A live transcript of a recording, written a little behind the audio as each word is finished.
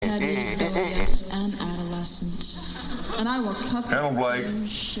and I will cut the Hello, Blake.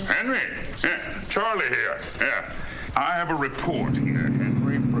 Henry. Yeah, Charlie here. Yeah. I have a report here,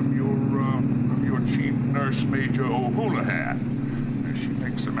 Henry, from your chief nurse, Major O'Houlihan. She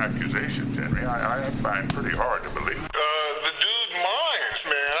makes some accusations, Henry, I find pretty hard to believe. The dude minds,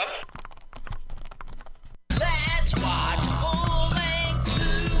 man. Let's watch a full-length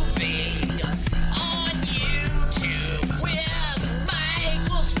movie on YouTube with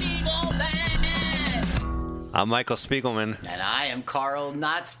Michael Spiegelman. I'm Michael Spiegelman. And I am Carl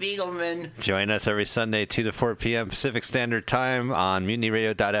Not Spiegelman. Join us every Sunday, 2 to 4 p.m. Pacific Standard Time on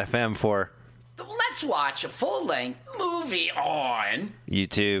MutinyRadio.fm for Let's watch a full-length movie on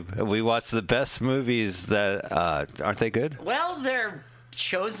YouTube. We watch the best movies that aren't they good? Well, they're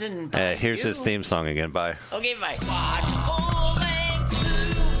chosen by Here's you. his theme song again. Bye. Okay, bye. Watch a full-length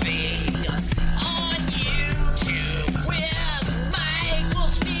movie on YouTube with Michael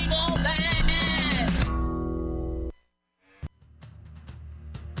Spiegelman.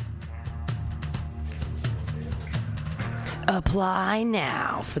 Apply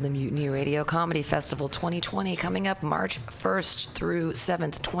now for the Mutiny Radio Comedy Festival 2020 coming up March 1st through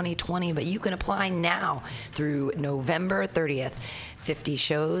 7th, 2020. But you can apply now through November 30th. 50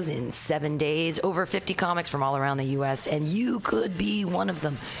 shows in 7 days, over 50 comics from all around the U.S., and you could be one of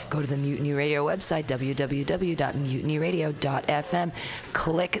them. Go to the Mutiny Radio website, www.mutinyradio.fm.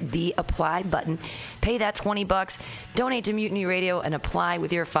 Click the apply button. Pay that $20. Donate to Mutiny Radio and apply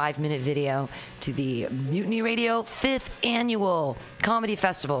with your 5-minute video to the Mutiny Radio 5th Annual Comedy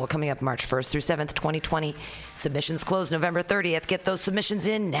Festival coming up March 1st through 7th, 2020. Submissions close November 30th. Get those submissions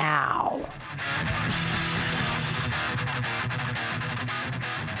in now.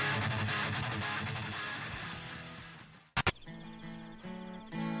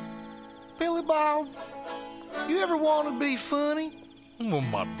 Billy Bob, you ever want to be funny? Well,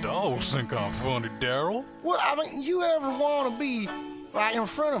 my dogs think I'm funny, Daryl. Well, I mean, you ever want to be, like, in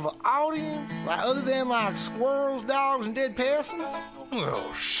front of an audience? Like, other than, like, squirrels, dogs, and dead peasants?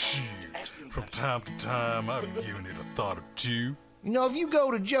 Oh, shit. From time to time, I've given it a thought or two. You know, if you go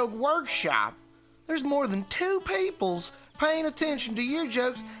to Joke Workshop, there's more than 2 peoples paying attention to your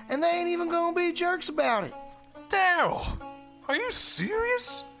jokes, and they ain't even gonna be jerks about it. Daryl, are you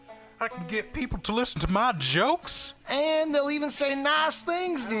serious? I can get people to listen to my jokes? And they'll even say nice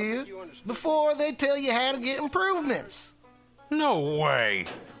things to you before they tell you how to get improvements. No way.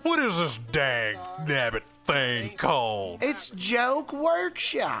 What is this dag-nabbit thing called? It's Joke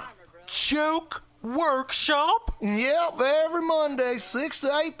Workshop. Joke Workshop? Yep, every Monday, 6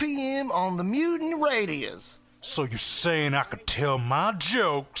 to 8 p.m. on the Mutiny Radios. So you're saying I could tell my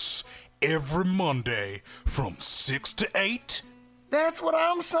jokes every Monday from 6 to 8? That's what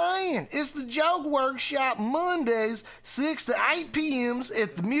I'm saying. It's the Joke Workshop Mondays, 6 to 8 p.m.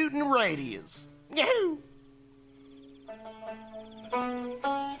 at the Mutiny Radios. Yahoo!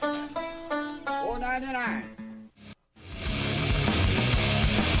 $4.99.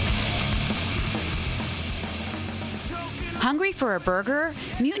 Hungry for a burger?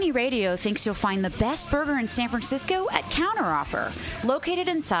 Mutiny Radio thinks you'll find the best burger in San Francisco at Counteroffer, located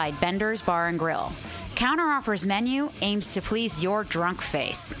inside Bender's Bar and Grill. Counteroffer's menu aims to please your drunk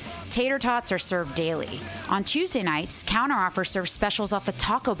face. Tater tots are served daily. On Tuesday nights, Counteroffer serves specials off the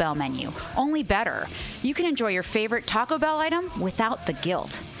Taco Bell menu, only better. You can enjoy your favorite Taco Bell item without the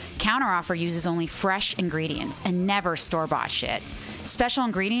guilt. Counteroffer uses only fresh ingredients and never store-bought shit. Special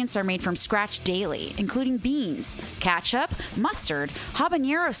ingredients are made from scratch daily, including beans, ketchup, mustard,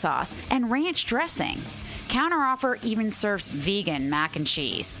 habanero sauce, and ranch dressing. Counteroffer even serves vegan mac and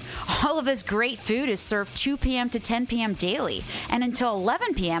cheese. All of this great food is served 2 p.m. to 10 p.m. daily and until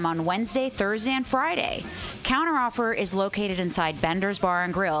 11 p.m. on Wednesday, Thursday, and Friday. Counteroffer is located inside Bender's Bar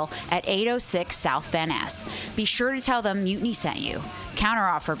and Grill at 806 South Van Ness. Be sure to tell them Mutiny sent you.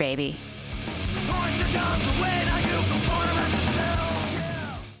 Counteroffer, baby.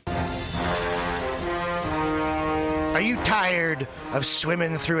 Are you tired of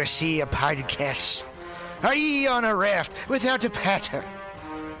swimming through a sea of podcasts? Are ye on a raft without a paddle?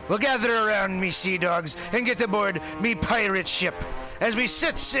 Well, gather around me, sea dogs, and get aboard me pirate ship as we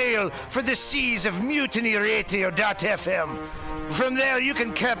set sail for the seas of MutinyRadio.fm. From there, you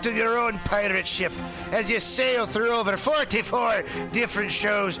can captain your own pirate ship as you sail through over 44 different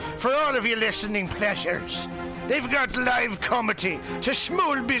shows for all of your listening pleasures. They've got live comedy to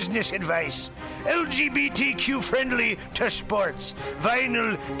small business advice, LGBTQ-friendly to sports,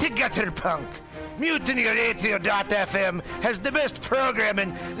 vinyl to gutter punk. MutinyRadio.fm has the best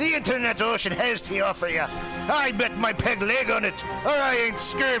programming the internet ocean has to offer you. I bet my peg leg on it, or I ain't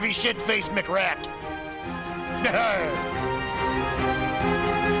scurvy shit-faced McRat.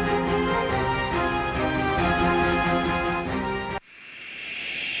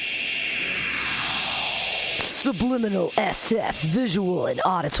 Subliminal SF Visual and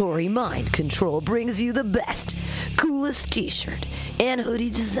Auditory Mind Control brings you the best, coolest t-shirt and hoodie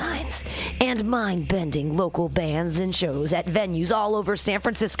designs and mind-bending local bands and shows at venues all over San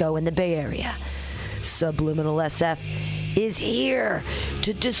Francisco and the Bay Area. Subliminal SF is here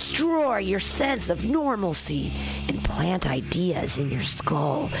to destroy your sense of normalcy and plant ideas in your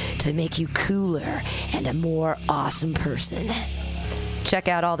skull to make you cooler and a more awesome person. Check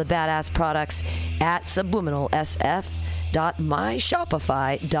out all the badass products at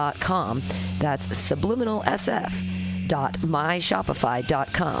subliminalsf.myshopify.com. That's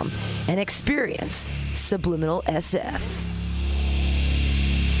subliminalsf.myshopify.com and experience Subliminal SF.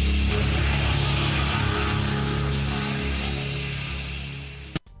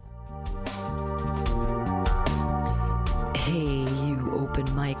 Hey, you open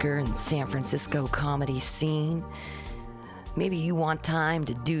micer in San Francisco comedy scene. Maybe you want time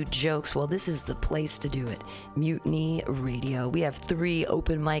to do jokes. Well, this is the place to do it. Mutiny Radio. We have 3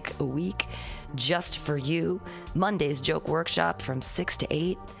 open mic a week just for you. Monday's joke workshop from 6 to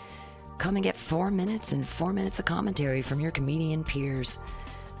 8. Come and get 4 minutes and 4 minutes of commentary from your comedian peers.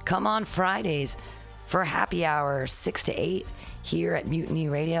 Come on Fridays for happy hour 6 to 8 here at Mutiny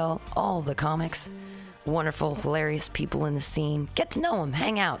Radio. All the comics, wonderful, hilarious people in the scene. Get to know them,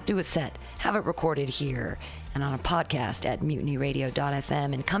 hang out, do a set, have it recorded here and on a podcast at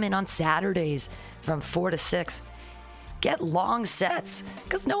MutinyRadio.fm, and come in on Saturdays from 4 to 6. Get long sets,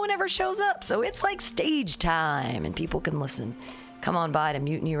 because no one ever shows up, so it's like stage time, and people can listen. Come on by to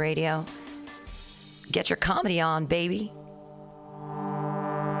Mutiny Radio. Get your comedy on, baby.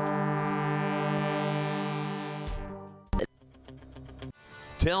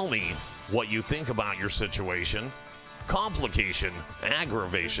 Tell me what you think about your situation. Complication,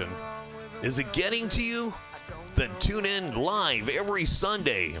 aggravation. Is it getting to you? Then tune in live every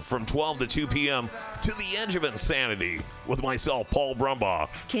Sunday from 12 to 2 p.m. to The Edge of Insanity with myself, Paul Brumbaugh,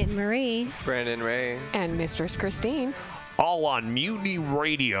 Kit Marie, Brandon Ray, and Mistress Christine. all on Mutiny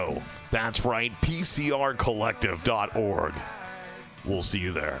Radio. That's right, PCRcollective.org. We'll see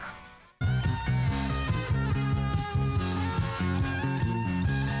you there.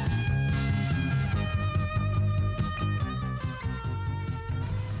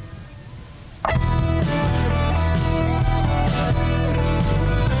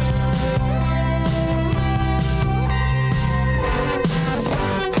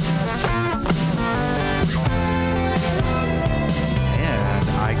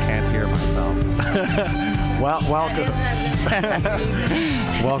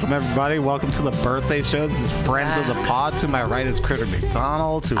 Welcome everybody. Welcome to the birthday show. This is Friends of the Pod. To my right is Critter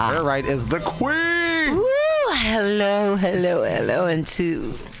McDonald. To her right is the Queen. Woo! Hello, hello, hello. And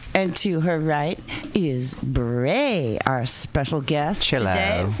to her right is Bray, our special guest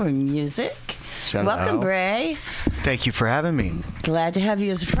today for music. Hello. Welcome, Bray. Thank you for having me. Glad to have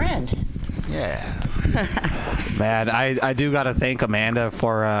you as a friend. Yeah. Man, I do got to thank Amanda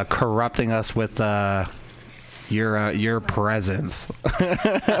for corrupting us with your presence.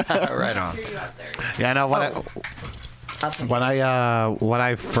 Right on. Yeah, no. When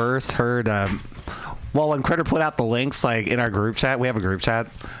I first heard, when Critter put out the links, like in our group chat, we have a group chat,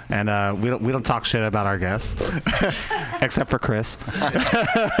 and we don't talk shit about our guests, except for Chris.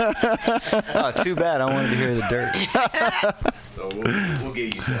 Oh, too bad. I wanted to hear the dirt. So we'll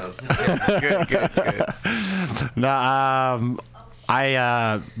get you some. Good. No,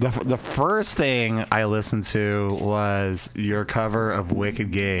 the first thing I listened to was your cover of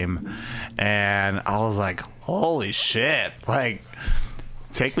Wicked Game, and I was like, holy shit, like,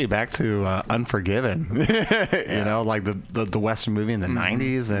 take me back to Unforgiven. You know, like the Western movie in the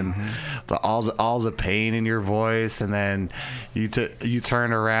 90s, and all the pain in your voice, and then you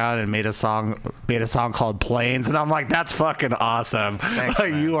turned around and made a song called Planes, and I'm like, that's fucking awesome. Thanks,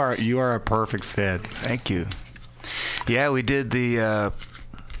 like, man. you are a perfect fit. Thank you. Yeah, we did the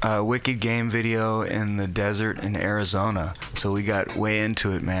Wicked Game video in the desert in Arizona, so we got way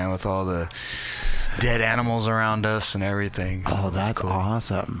into it, man, with all the dead animals around us and everything. Oh, that's cool.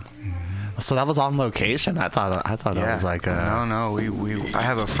 Awesome. So that was on location. I thought that was like a... No. I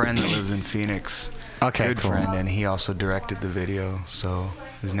have a friend that lives in Phoenix. Okay, good cool. friend, and he also directed the video. So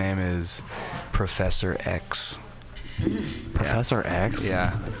his name is Professor X. Professor X?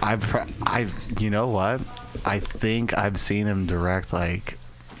 Yeah. I've you know what? I think I've seen him direct, like...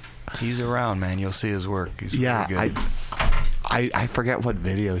 He's around, man. You'll see his work. He's pretty good. I forget what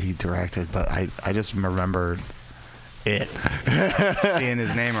video he directed, but I just remembered it. Seeing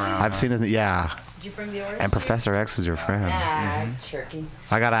his name around. I've seen his, yeah. Did you bring the orders? And Professor X is your friend. Turkey.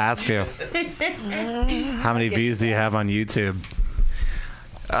 I gotta ask you, how many views do you have on YouTube?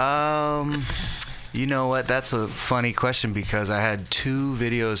 You know what? That's a funny question because I had 2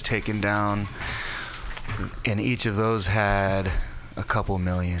 videos taken down, and each of those had a couple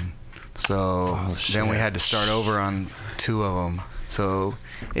million. So then we had to start over on 2 of them. So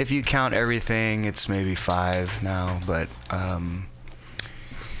if you count everything, it's maybe 5 now. But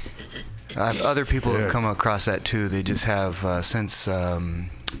other people have come across that too. They just have since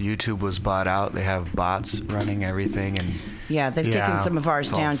YouTube was bought out, they have bots running everything, and they've taken some of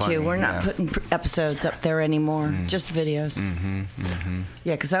ours down funny, too. We're not putting episodes up there anymore, just videos.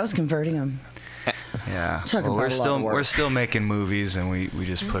 Yeah, because I was converting them. Yeah, Talk about we're a lot still of work. we're still making movies, and we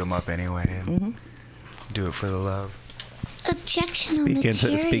just put them up anyway and do it for the love. Objectionable Speak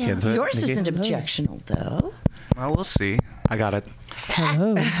into it, Yours Nikki. isn't objectional, though. Well, we'll see. I got it.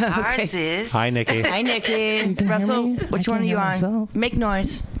 Hello. Ours is. Hi, Nikki. Hi, Nikki. Russell, which one are you on? Make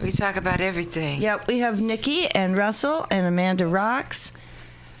noise. We talk about everything. Yep, we have Nikki and Russell and Amanda Rocks.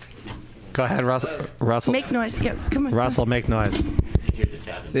 Go ahead, Russell. Make noise. Yep, come on. Russell, make noise.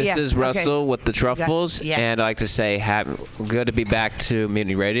 This is Russell with the Truffles, Yeah. and I'd like to say good to be back to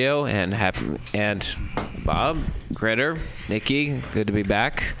Mutiny Radio, and Bob, Critter, Nikki, good to be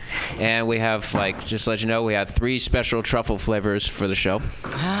back. And we have, just to let you know, we have 3 special truffle flavors for the show.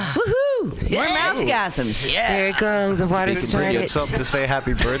 Woohoo! More mouthgasms. Yeah. There it goes. The water started. Yourself to say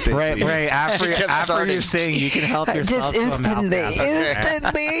happy birthday. Ray, after you sing, you can help yourself. Just instantly.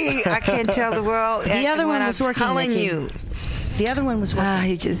 I can't tell the world. The other one when was I'm working, telling Nikki. you. The other one was working.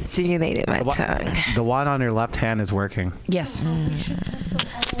 He just stimulated my tongue. The one on your left hand is working. Yes.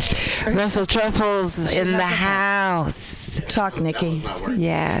 Russell Truffles in the house. Talk, Nikki.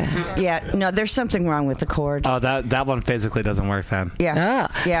 Yeah. Yeah. No, there's something wrong with the cord. Oh, that one physically doesn't work then. Yeah.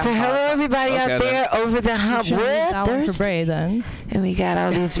 Yeah. So hello everybody out there over the hump. That one for Bray then. And we got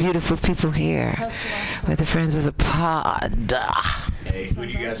all these beautiful people here with the friends of the pod. Hey, who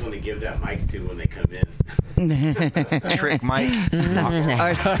do you guys want to give that mic to when they come in? Trick Mike.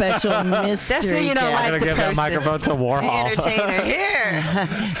 Our special mystery. That's when you don't guest. like I'm the gonna give that person. microphone to Warhol. The entertainer. Here.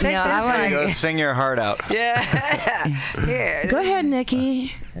 Take No, this I one. Go sing your heart out. Yeah. Here. Go ahead,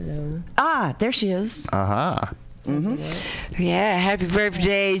 Nikki. Hello. Ah, there she is. Uh-huh. Yeah, happy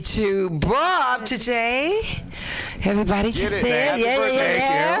birthday to Bob today. Everybody just said,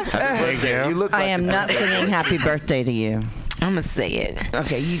 yeah. Happy birthday. You look like I am not singing happy birthday to you. I'm gonna say it.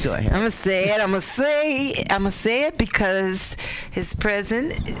 Okay, you go ahead. I'm gonna say it because his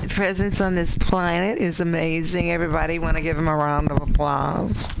presence on this planet is amazing. Everybody want to give him a round of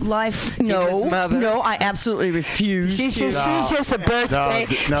applause. No, I absolutely refuse. She's just a birthday.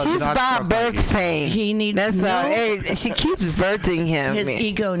 She's Bob birthday. He needs That's all. Hey, she keeps birthing him. His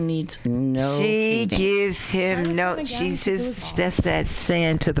ego needs no. She feeding. gives him no. She's just that's that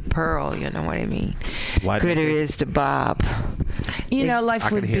sand to the pearl. You know what I mean? Critter is to Bob. You know,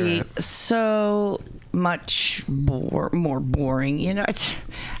 life would be so much more boring. You know,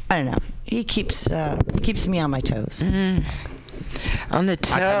 I don't know. He keeps me on my toes. On the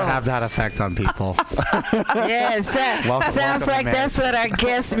toes. I kind of have that effect on people. Yeah, sounds like man. that's what our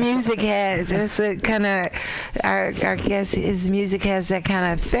guest music has. That's what kind of our guest his music has that kind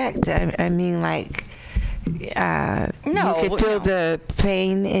of effect. I mean, like. You could feel the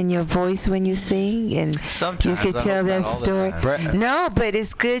pain in your voice when you sing, and Sometimes, you could tell that story. No, but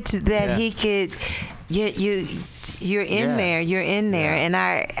it's good that he could. You're in there. You're in there, and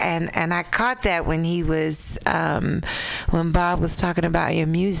I caught that when he was when Bob was talking about your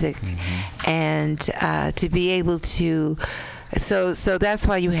music, and to be able to. So that's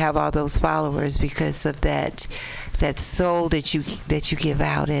why you have all those followers, because of that soul that you give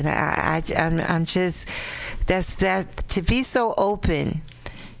out, and I'm just that's to be so open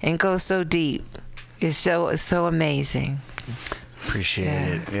and go so deep is so amazing. Appreciate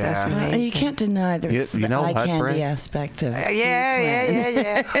it. Yeah. That's amazing. You can't deny there's You know the eye what, candy Bray? aspect of it.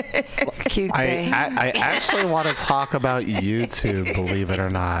 Yeah. Cute thing. I actually want to talk about YouTube, believe it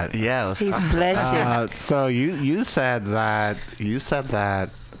or not. Yeah, let's He's talk. bless you. So you said that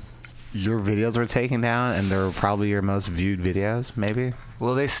your videos were taken down, and they were probably your most viewed videos, maybe.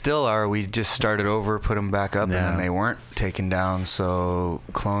 Well, they still are. We just started over, put them back up, and then they weren't taken down. So,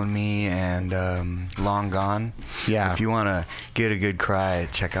 Clone Me and Long Gone. Yeah. If you want to get a good cry,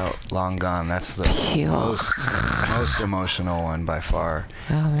 check out Long Gone. That's the most emotional one by far.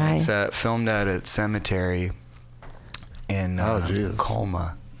 All right. It's filmed at a cemetery in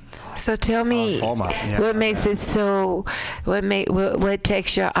Colma. So tell me, what makes it so? What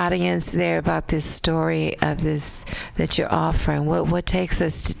takes your audience there about this story of this that you're offering? What takes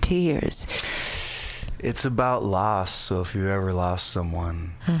us to tears? It's about loss. So if you ever lost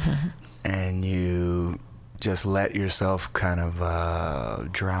someone and you just let yourself kind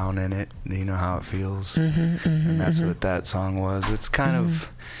of drown in it. You know how it feels, and that's what that song was. It's kind of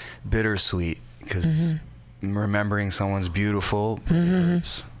bittersweet because remembering someone's beautiful, but it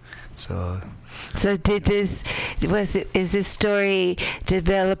hurts. So is this story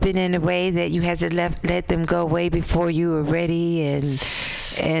developing in a way that you had to let them go way before you were ready,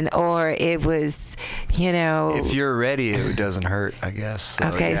 or it was, if you're ready, it doesn't hurt, I guess. So,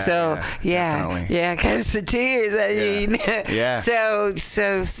 okay, because the tears,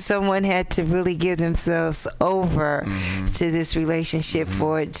 so someone had to really give themselves over to this relationship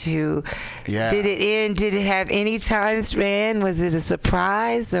for it to. Did it end? Did it have any time span? Was it a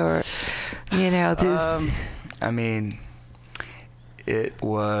surprise, or this? I mean, it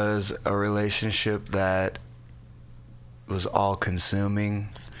was a relationship that was all-consuming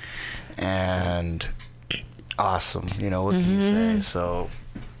and awesome. What can you say? So,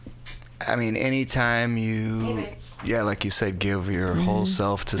 I mean, anytime you, like you said, give your whole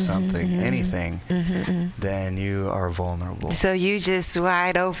self to something, anything, then you are vulnerable. So you just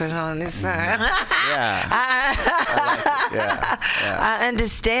wide open on this side. I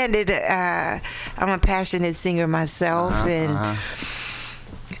understand it. I'm a passionate singer myself,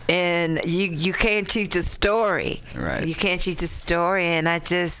 and you can't teach a story. Right. You can't teach a story, and I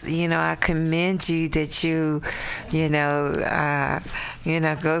just, I commend you that you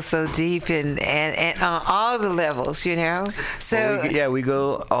go so deep and on all the levels, So we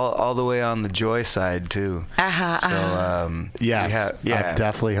go all the way on the joy side too. So yes, I've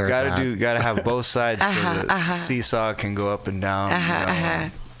definitely heard that. Gotta have both sides so the seesaw can go up and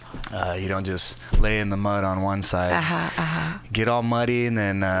down. You don't just lay in the mud on one side. Get all muddy and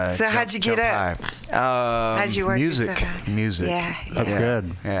then. So how'd you get up? How'd you work music? Yeah, that's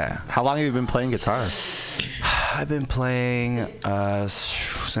good. Yeah. How long have you been playing guitar? I've been playing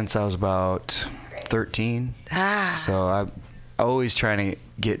since I was about 13. So I'm always trying to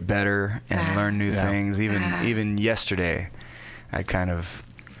get better and learn new things. Even yesterday, I kind of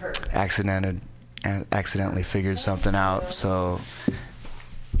accidentally figured something out. So.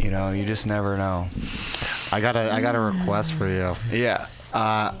 You just never know. I got a request for you. Yeah.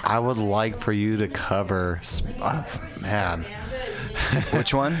 I would like for you to cover. Man.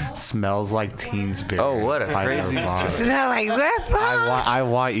 Which one? Smells Like Teen Spirit. Oh, what a crazy. Smell like what? I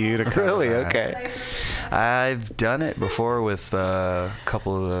want you to cover. Really? That. Okay. I've done it before with a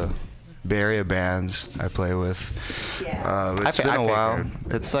couple of the Bay Area bands I play with. It's been a while.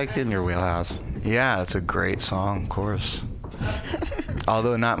 It's like in your wheelhouse. Yeah, it's a great song, of course.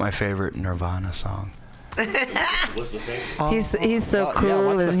 Although not my favorite Nirvana song. What's the favorite? He's so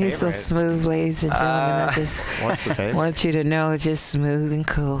cool and he's so smooth, ladies and gentlemen. I just want you to know, just smooth and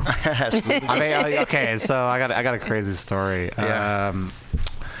cool. Okay, so I got a crazy story. Yeah.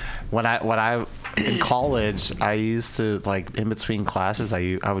 When I in college, I used to, like, in between classes,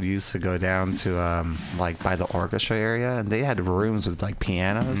 I would used to go down to like by the orchestra area, and they had rooms with like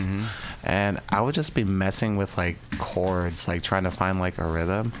pianos, and I would just be messing with like chords, like trying to find like a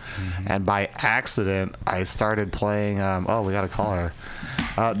rhythm, and by accident I started playing. We got a caller.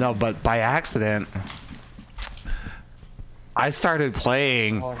 No, but by accident I started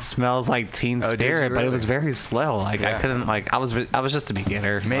playing "Smells Like Teen Spirit," but it was very slow. Like I couldn't. Like I was just a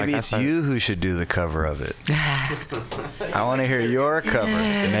beginner. Maybe it's you who should do the cover of it. I want to hear your cover.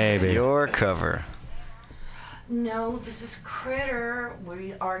 Maybe your cover. No, this is Critter.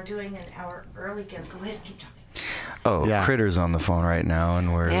 We are doing an hour early. Go ahead, keep talking. Oh, yeah. Critter's on the phone right now,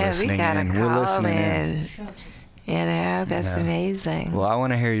 and we're listening in. We're listening in. That's amazing. Well, I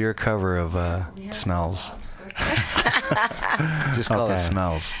want to hear your cover of "Smells." Just call it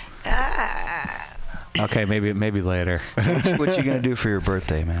 "Smells." Okay, maybe later. So what you gonna do for your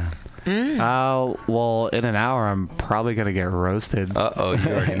birthday, man? Well, in an hour, I'm probably gonna get roasted. You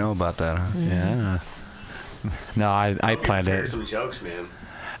already know about that, huh? Yeah. No, I planned it. Some jokes, man.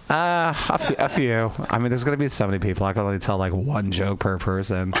 A few. I mean, there's gonna be so many people. I can only tell like one joke per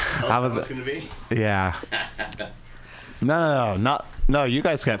person. What's gonna be? Yeah. No. You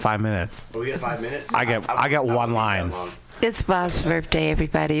guys get 5 minutes. We get 5 minutes. I get one line. It's Bob's birthday,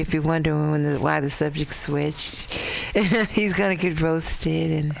 everybody. If you're wondering why the subject switched, he's gonna get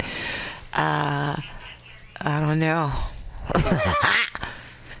roasted, and I don't know.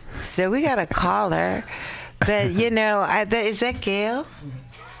 So we got a caller, but is that Gail?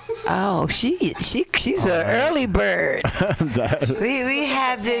 Oh, she's an early bird. we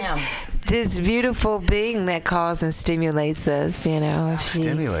have this beautiful being that calls and stimulates us.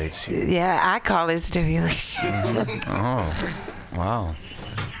 Stimulates you. Yeah, I call it stimulation. Oh, wow.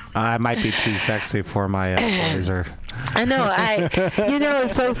 I might be too sexy for my blazer. I know.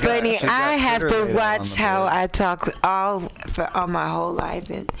 It's so funny. I have to watch how I talk all my whole life,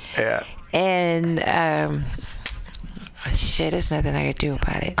 and shit, there's nothing I can do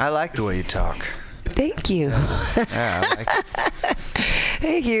about it. I like the way you talk. Thank you. Yeah, I like it.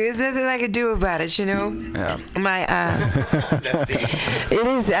 Thank you. There's nothing I can do about it, Yeah. It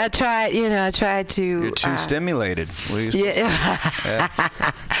is. I try to. You're too stimulated.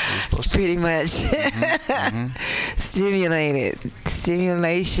 It's pretty much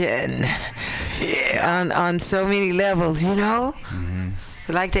stimulation. Yeah. On so many levels,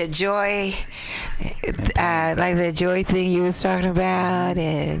 Like that joy, like that joy thing you was talking about,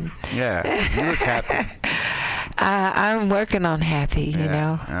 and yeah, you look happy. I'm working on happy, you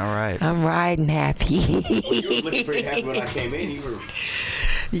know. All right. I'm riding happy. Well, you were looking pretty happy when I came in. You were.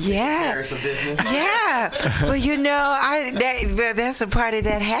 Yeah. Some business. Yeah. Well, that's a part of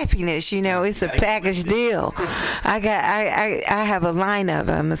that happiness. It's a package deal. I have a lineup,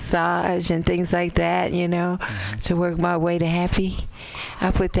 a massage and things like that. To work my way to happy. I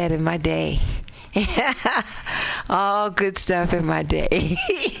put that in my day. All good stuff in my day.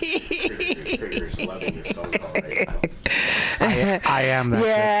 I am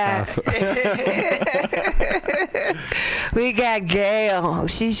that good stuff. We got Gail.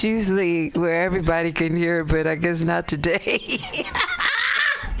 She's usually where everybody can hear her, but I guess not today.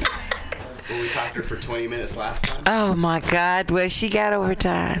 Well, we talked to her for 20 minutes last time. Oh my God! Well, she got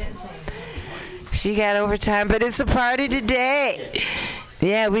overtime. But it's a party today.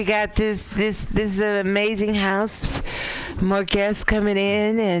 Yeah, we got this amazing house. More guests coming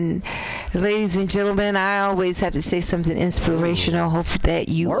in, and ladies and gentlemen, I always have to say something inspirational. Hope that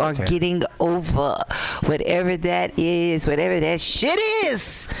you are getting over whatever that is, whatever that shit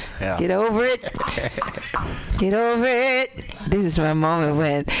is. Yeah. Get over it. Get over it. This is my moment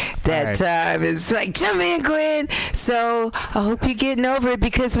when that time is like, jump in, Gwen. So I hope you're getting over it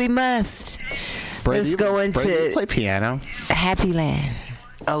because we must. Let's go into. Do you play piano? Happy Land.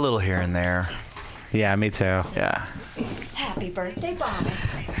 A little here and there. Yeah, me too. Yeah. Happy birthday, Bobby.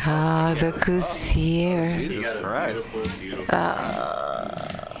 Oh, look who's here. Jesus Christ.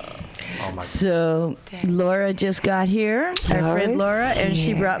 So Laura just got here, our friend Laura, and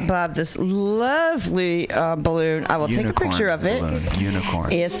she brought Bob this lovely balloon. I will take a picture of it.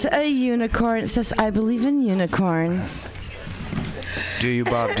 Unicorn. It's a unicorn. It says, "I believe in unicorns." Do you,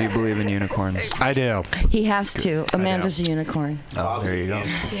 Bob? Do you believe in unicorns? I do. He has to. Amanda's a unicorn. Oh, there you go. One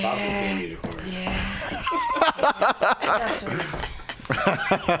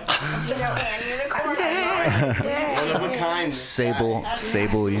of a kind. Sable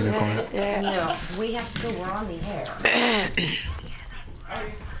unicorn. No, we have to go. We're on the air.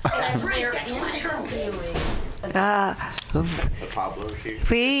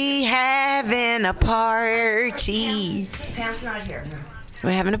 We having a party. Pam's not here.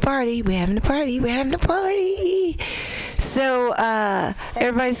 We're having a party. So,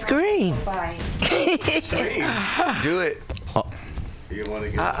 everybody scream. Bye. Do it.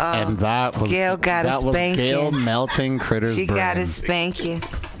 And that was Gail got a spanking. Gail melting Critter's She brain. got a spanking.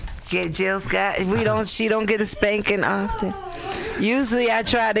 Jill's got. She don't get a spanking often. Usually I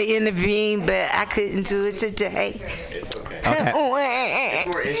try to intervene, but I couldn't do it today. It's okay. It's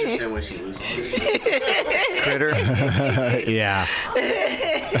more interesting when she loses. Critter. Yeah.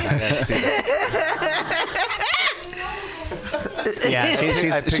 Yeah,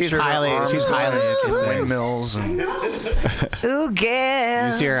 she's highly interested. Windmills and. Ooh, Gail.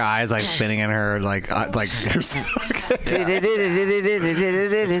 You see her eyes like spinning in her like. It's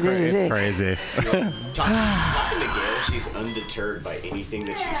crazy. Talking to Gail, she's undeterred by anything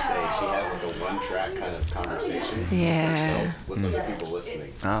that you say. She has like a one-track kind of conversation with herself, with other people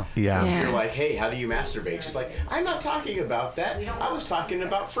listening. Oh, yeah. So you're like, hey, how do you masturbate? She's like, I'm not talking about that. I was talking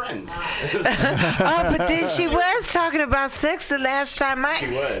about friends. Oh, but then she was talking about sex the last time She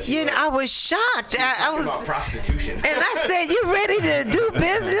was. I was shocked. I was about prostitution. And I said, "You ready to do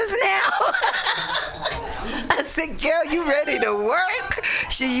business now?" I said, "Girl, you ready to work?"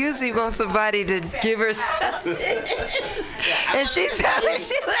 She usually wants somebody to give her something. And she told me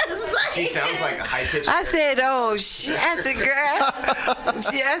she was like. She sounds like a high-pitched. I said, "Oh shit!" I said, "Girl,"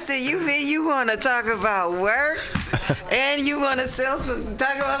 I said, "You mean you want to talk about work, and you want to talk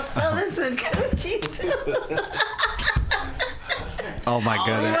about selling some coochie too?" Oh my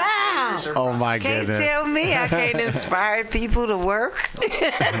goodness. Wow. Oh my goodness. Can't tell me I can't inspire people to work.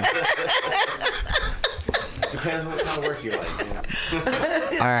 Depends what kind of work you like.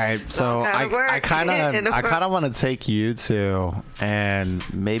 All right, so I kind of want to take you two, and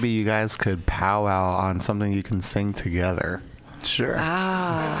maybe you guys could powwow on something you can sing together. Sure.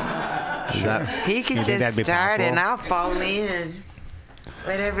 Ah. He could just start and I'll fall in.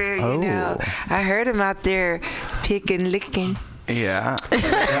 Whatever, you know. I heard him out there picking, licking. Yeah.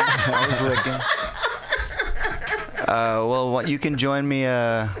 I was licking. Well, you can join me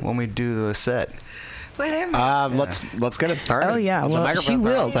when we do the set. Whatever. Let's get it started. Oh yeah, well she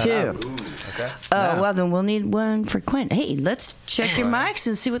will too. Okay. Well then we'll need one for Quinn. Hey, let's check your mics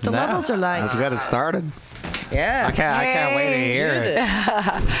and see what the levels are like. Let's get it started. Yeah. I can't wait to hear it.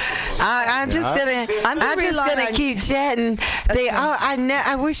 I'm just gonna keep chatting.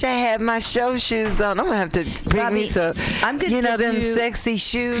 I wish I had my show shoes on. I'm gonna have to bring me some. I'm gonna them sexy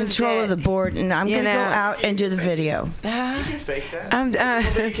shoes. Control of the board, and I'm gonna go out and do the video. You can fake that.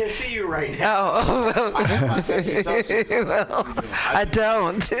 Nobody can see you right now. I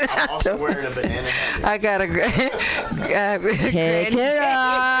don't. I'm also wearing a banana hat. I got a Take it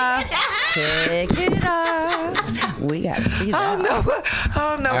off. Take it off. We got to see that.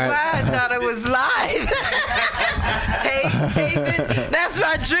 Oh no! Why I thought it was live. Tape it. That's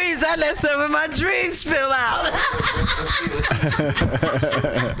my dreams. I let some of my dreams spill out.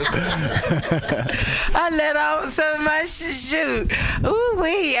 I let out some of my shoot. Ooh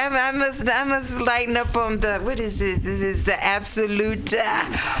wee! I must lighten up on the. What is this? This is the absolute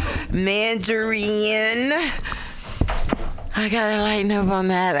Mandarin. I gotta lighten up on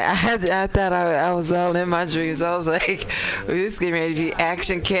that. I thought I was all in my dreams. I was like, this is getting ready to be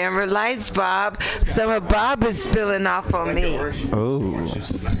action camera lights, Bob. Some of Bob is spilling off on me. Oh.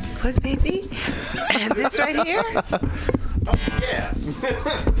 What, baby? And this right here? Yeah.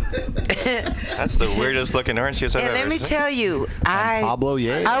 That's the weirdest looking orange juice I've ever seen. And let me tell you, Pablo,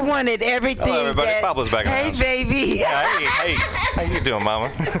 yeah. I wanted everything. Hello, everybody. Pablo's back in the house. Hey, baby. Yeah, hey. How you doing, Mama?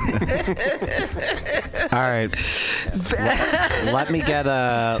 All right. Let me get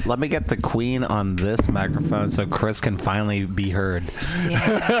the Queen on this microphone so Chris can finally be heard.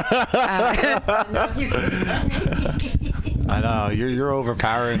 I know you're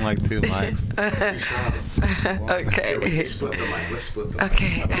overpowering like two mics. Okay. Let's split the mic.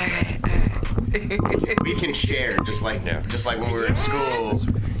 Okay. All right. We can share just like when we were in school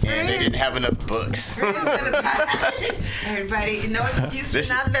and they didn't have enough books. Everybody, no excuse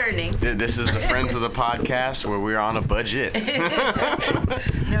for not learning. This is the Friends of the Podcast where we're on a budget.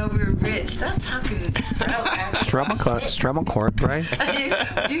 No, we're rich. Stop talking. Strum a chord, right?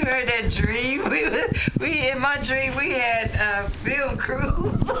 You heard that dream? We in my dream we had a film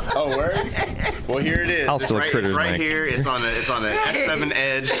crew. Oh, word? Well, here it is. It's right here. It's on a S7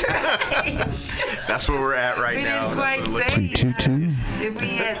 Edge. That's where we're at right now. We didn't quite say if we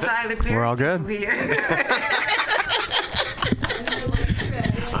had Tyler Perry. We're all good. Here.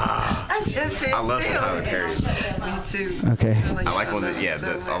 I love Tyler Perry. Me too. Okay. I like one that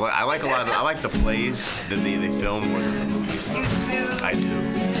I like a lot. I like the plays that they film more than the movies. You do. I do.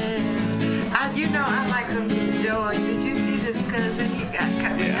 I like them enjoy. Did you see this cousin you got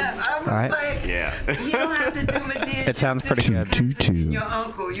coming up? I was like, you don't have to do Medea. It sounds pretty good. Your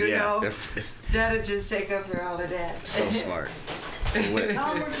uncle, you know, that'll just take up for all of that. So smart. We're ready.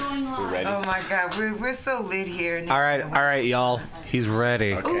 Oh my God, we're so lit here. All right, y'all. He's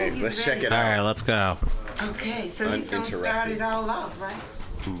ready. Okay, let's check it out. All right, let's go. Okay, so he's gonna start it all off, right?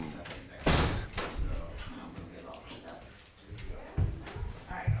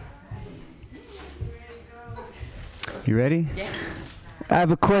 You ready? Yeah. I have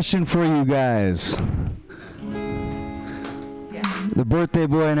a question for you guys. The birthday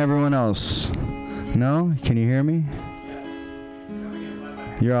boy and everyone else. No? Can you hear me?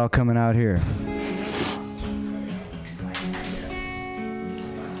 You're all coming out here.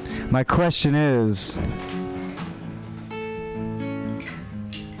 My question is,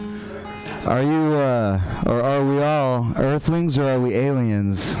 are you, or are we all Earthlings or are we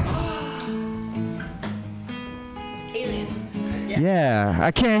aliens? Aliens. Yeah,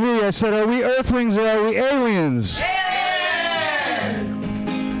 I can't hear you. I said, are we Earthlings or are we aliens?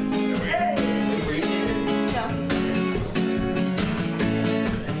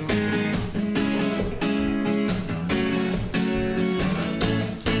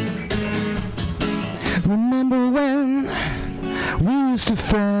 Remember when we used to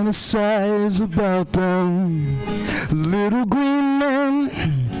fantasize about them little green men,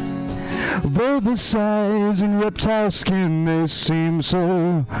 verbicides and reptile skin? They seem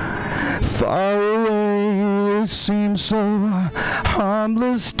so far away, they seem so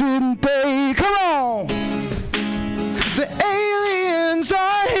harmless, didn't they? Come on! The aliens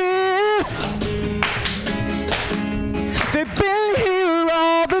are here. They've been here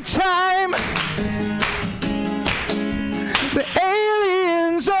all the time. The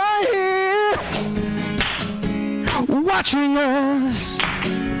aliens are here, watching us.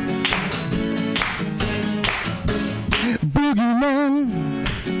 men.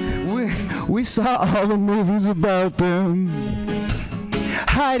 We saw all the movies about them,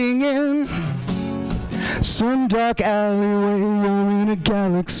 hiding in some dark alleyway or in a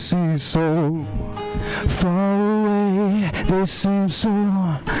galaxy so far away. They seem so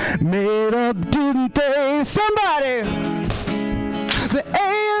made up, didn't they? Somebody! The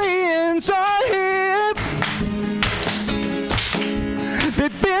aliens are here.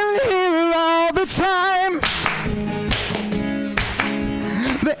 They've been here all the time.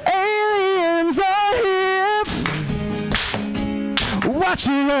 The aliens are here,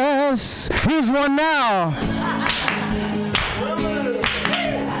 watching us. Here's one now.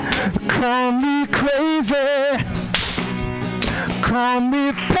 Call me crazy, call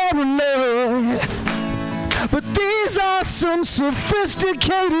me paranoid, but these are some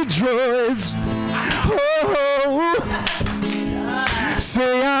sophisticated droids. Oh,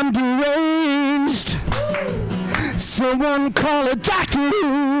 say I'm deranged. Someone call a doctor.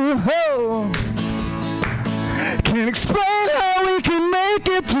 Oh, can't explain how we can make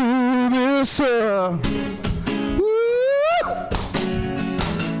it through this.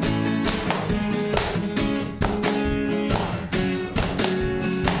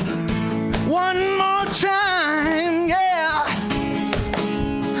 One more time, yeah.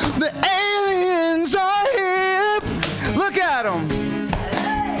 The aliens are here. Look at them.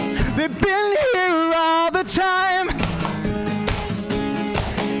 They've been here all the time.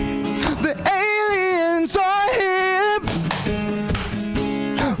 The aliens are here,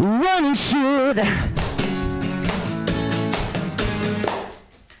 running shit.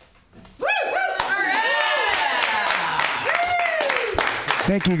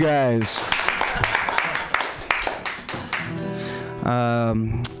 Thank you guys. I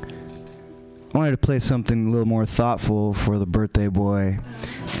wanted to play something a little more thoughtful for the birthday boy,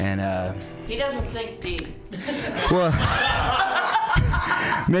 and He doesn't think deep. well,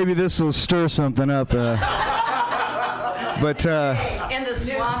 maybe this will stir something up. But In the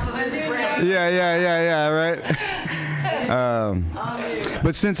swamp of his brain. yeah, right.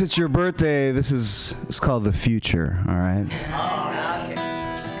 But since it's your birthday, it's called The Future. All right. Oh, okay.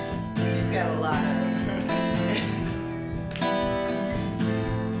 She's got a lot of.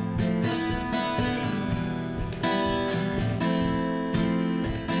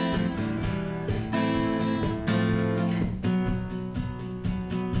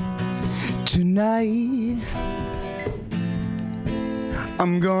 Tonight,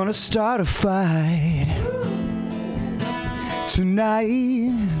 I'm gonna start a fight.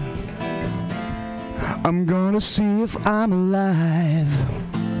 Tonight, I'm gonna see if I'm alive.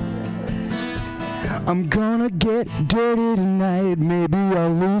 I'm gonna get dirty tonight. Maybe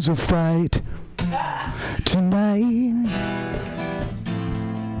I'll lose a fight. Tonight,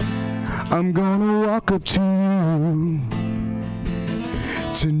 I'm gonna walk up to you.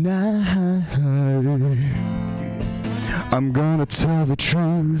 Tonight, I'm gonna tell the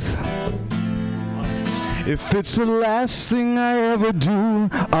truth. If it's the last thing I ever do,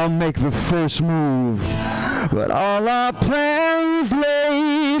 I'll make the first move. But all our plans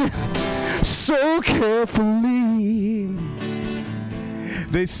laid so carefully,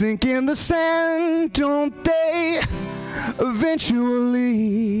 they sink in the sand, don't they?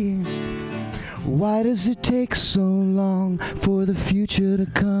 Eventually. Why does it take so long for the future to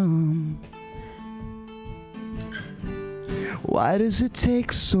come? Why does it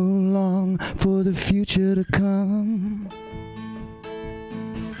take so long for the future to come?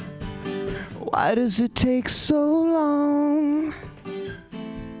 Why does it take so long?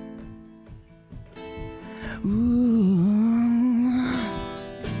 Ooh.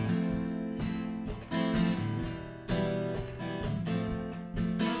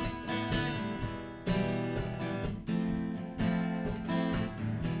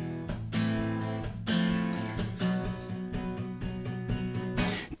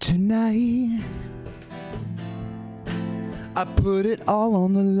 Tonight, I put it all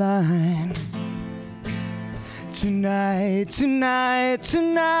on the line. Tonight,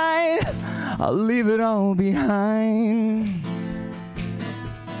 I'll leave it all behind.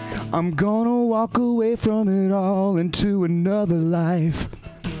 I'm gonna walk away from it all into another life.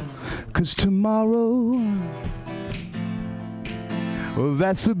 'Cause tomorrow, well,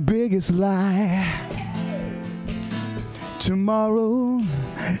 that's the biggest lie. Tomorrow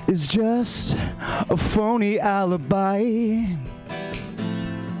is just a phony alibi.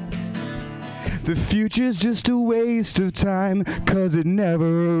 The future's just a waste of time, 'cause it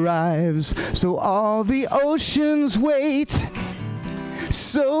never arrives. So all the oceans wait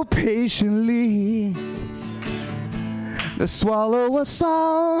so patiently. They'll swallow us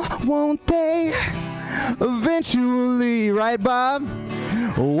all, won't they? eventually, right, Bob?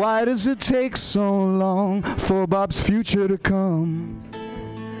 Why does it take so long for Bob's future to come?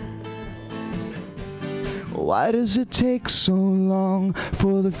 Why does it take so long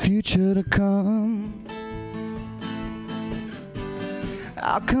for the future to come?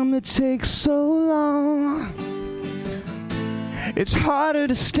 How come it takes so long? It's harder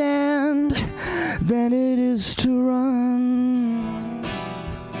to stand than it is to run.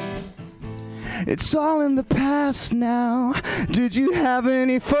 It's all in the past now. Did you have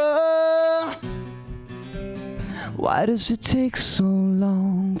any fun? Why does it take so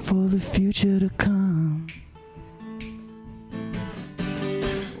long for the future to come?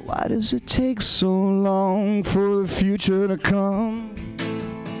 Why does it take so long for the future to come?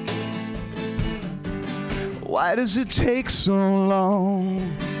 Why does it take so long?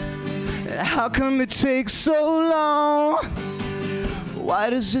 How come it takes so long? Why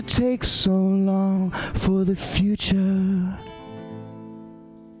does it take so long for the future?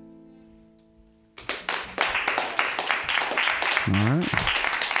 All right.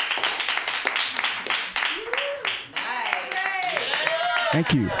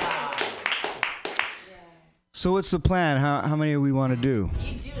 Thank you. So what's the plan? How many do we want to do?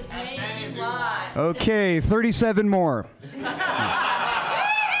 You do as many as you want. Okay, 37 more. It's a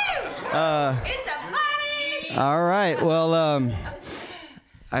party! All right. Well,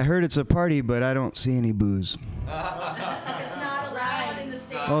 I heard it's a party, but I don't see any booze. It's not allowed in the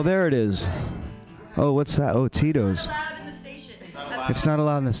station. Oh, there it is. Oh, what's that? Oh, Tito's. It's not allowed in the station. It's not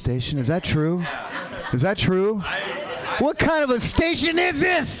allowed in the station. Is that true? Is that true? What kind of a station is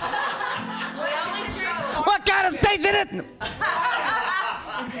this? What kind of station is it?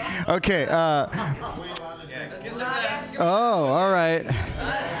 Okay. Oh, all right.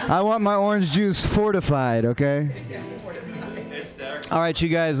 I want my orange juice fortified, okay? All right, you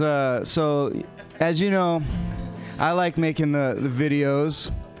guys. So, as you know, I like making the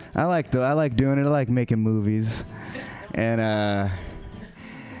videos. I like doing it. I like making movies, and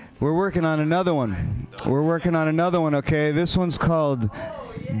we're working on another one. Okay, this one's called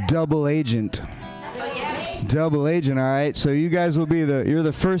Double Agent. Double Agent. All right. So you guys will be you're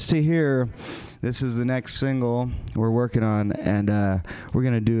the first to hear. This is the next single we're working on, and we're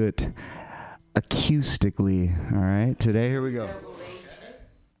gonna do it acoustically. All right. Today, here we go.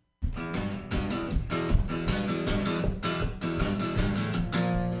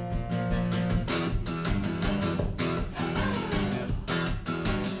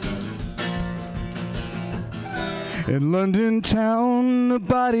 In London town, a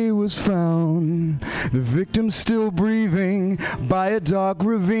body was found. The victim still breathing by a dark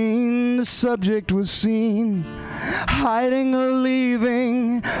ravine. The subject was seen hiding or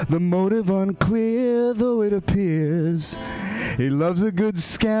leaving. The motive unclear, though it appears he loves a good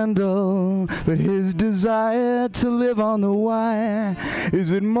scandal, but his desire to live on the wire,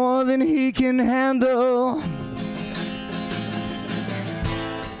 is it more than he can handle?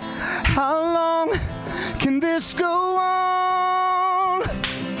 How long can this go on?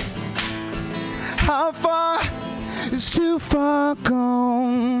 How far is too far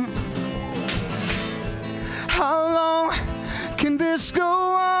gone? How long can this go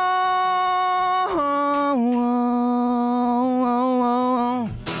on?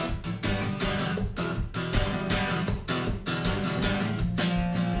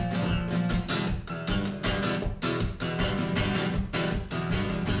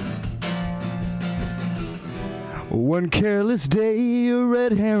 One careless day, a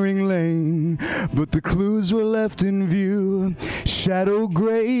red herring lane, but the clues were left in view. Shadow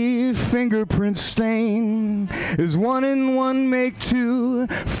gray, fingerprint stain, is 1 and 1 make 2.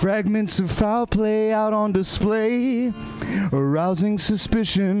 Fragments of foul play out on display, arousing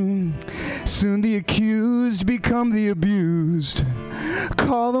suspicion. Soon the accused become the abused.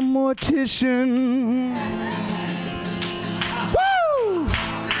 Call the mortician. Woo!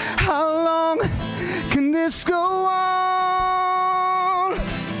 How long can this go on?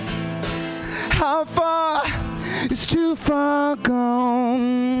 How far is too far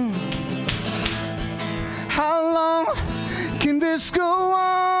gone? How long can this go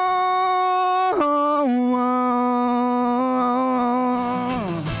on?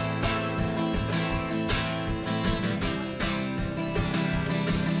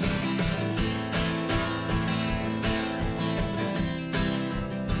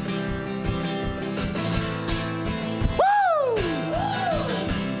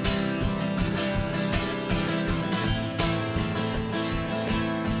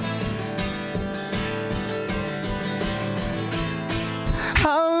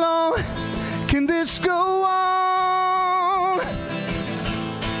 How long can this go on?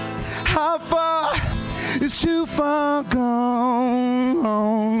 How far too far gone.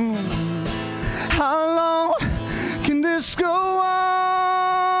 How long can this go on?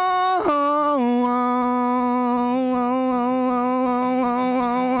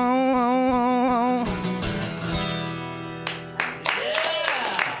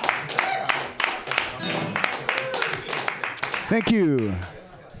 Thank you.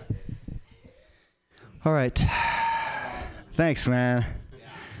 All right. Thanks, man.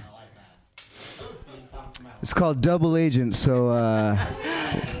 It's called Double Agent. So, I've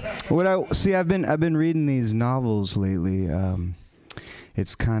been reading these novels lately.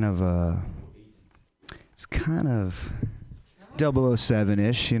 It's kind of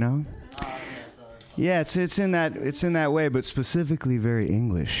 007-ish, you know. Yeah, it's in that way, but specifically very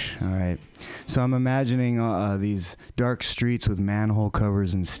English. All right. So I'm imagining these dark streets with manhole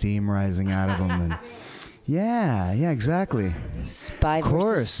covers and steam rising out of them, and yeah, exactly. Spy of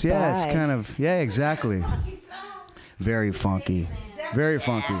course, versus spy. yeah, it's kind of exactly. Very funky, very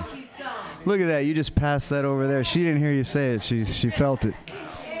funky. Look at that! You just passed that over there. She didn't hear you say it. She felt it.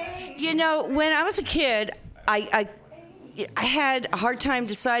 You know, when I was a kid, I had a hard time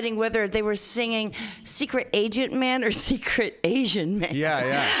deciding whether they were singing Secret Agent Man or Secret Asian Man. Yeah.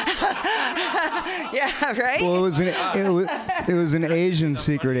 Yeah, right? Well, it was an Asian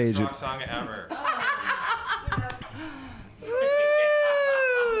secret agent. Song ever.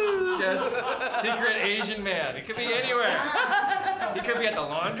 Just Secret Asian Man. It could be anywhere. He could be at the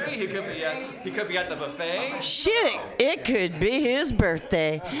laundry. He could be at the buffet. Shit, it could be his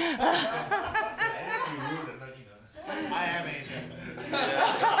birthday. I am Asian.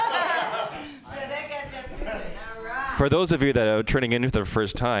 For those of you that are tuning in for the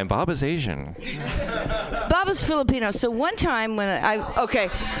first time, Bob is Asian. Bob is Filipino. So one time right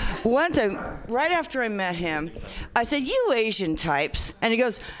after I met him, I said, "You Asian types," and he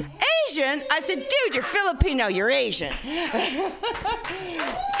goes, "Asian?" I said, "Dude, you're Filipino. You're Asian."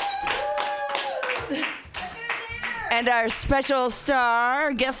 And our special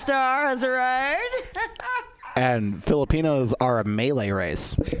guest star, has arrived. And Filipinos are a Malay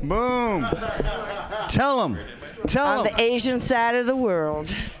race. Boom. Tell them. On the Asian side of the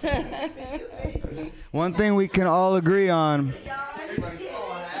world. One thing we can all agree on.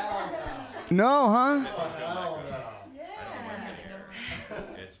 No, huh?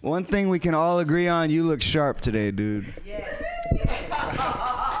 One thing we can all agree on, you look sharp today, dude.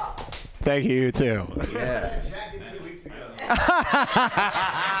 Thank you, you too. Yeah.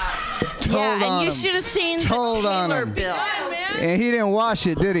 Yeah, and you should have seen the Taylor bill. And he didn't wash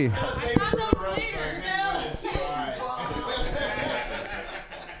it, did he?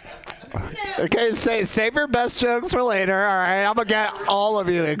 Okay, save your best jokes for later. All right, I'm gonna get all of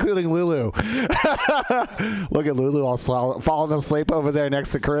you, including Lulu. Look at Lulu all falling asleep over there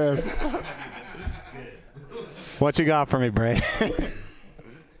next to Chris. What you got for me, Bray?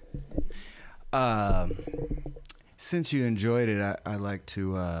 Since you enjoyed it, I'd like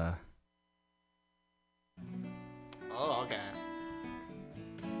to. Oh, okay.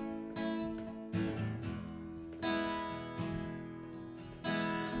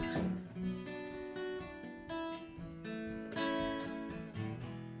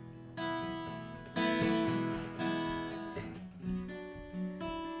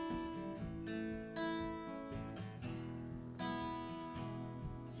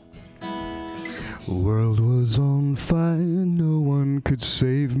 The world was on fire, no one could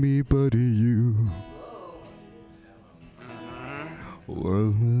save me but you.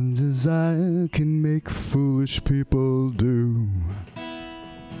 World and desire can make foolish people do.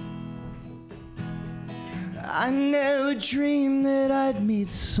 I never dreamed that I'd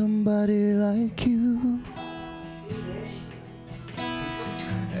meet somebody like you.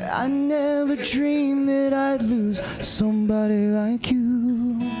 I never dreamed that I'd lose somebody like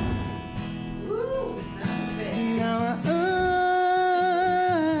you. Now I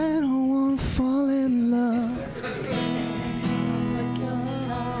don't want to fall in love.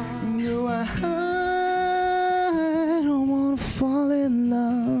 No, I don't want to fall in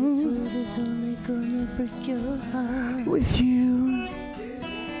love. This world is only gonna break your heart with you.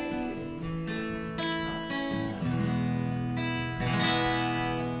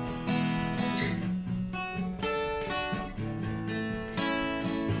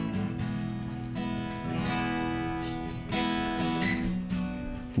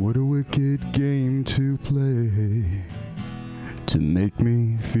 What a wicked game to play to make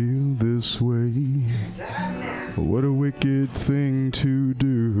me feel this way. What a wicked thing to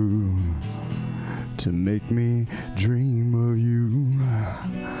do to make me dream of you.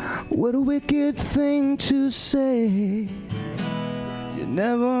 What a wicked thing to say. You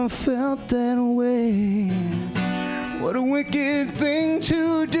never felt that way. What a wicked thing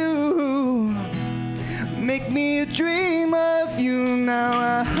to do. Make me dream of you now.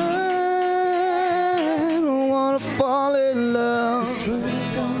 I don't wanna fall in love. No,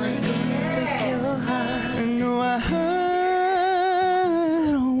 I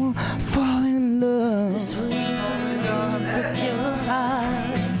don't wanna fall in love.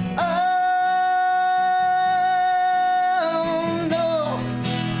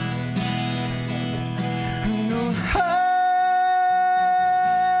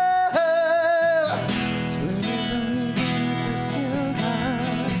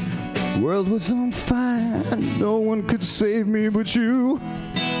 World was on fire, no one could save me but you.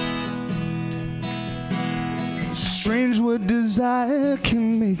 Strange what desire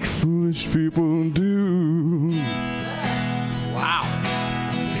can make foolish people do. Wow.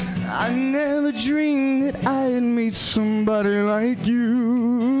 I never dreamed that I'd meet somebody like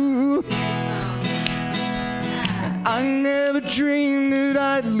you. I never dreamed that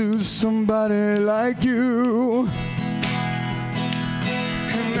I'd lose somebody like you.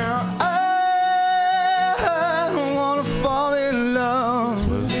 And now I don't wanna fall in love.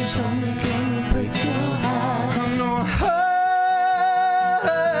 Slowly's only gonna break your heart. No,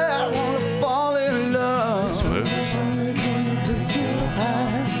 I wanna fall in love. Slowly's only gonna break your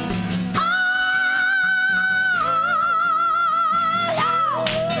heart.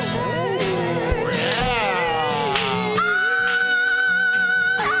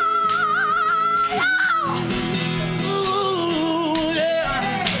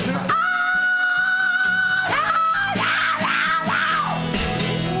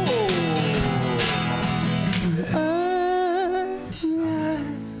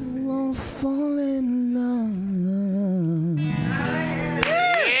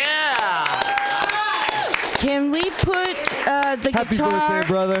 Can we put the Happy guitar? birthday,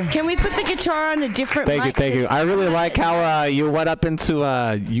 brother. Can we put the guitar on a different Thank you, mic? thank you. I really like how you went up into,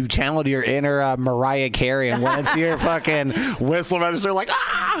 you channeled your inner Mariah Carey and went into your fucking whistle register like,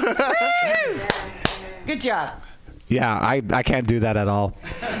 ah! Good job. Yeah, I can't do that at all.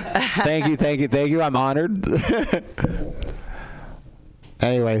 Thank you, thank you, thank you. I'm honored.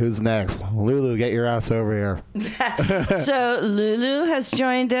 Anyway, who's next? Lulu, get your ass over here. So Lulu has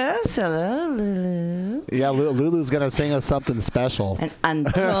joined us. Hello, Lulu. Yeah, Lulu's going to sing us something special. And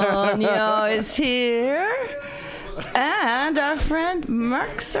Antonio is here. And our friend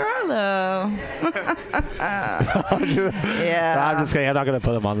Mark Sorello. Yeah. I'm just kidding. I'm not going to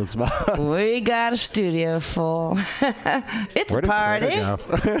put him on the spot. We got a studio full. It's a party.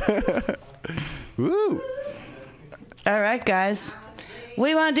 Woo. All right, guys. What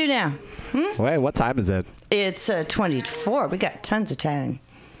do you want to do now? Wait, what time is it? It's 20 to 4. We got tons of time.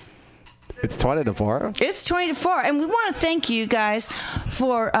 It's 20 to 4? It's 20 to 4. And we want to thank you guys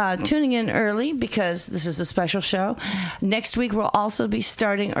for tuning in early because this is a special show. Next week, we'll also be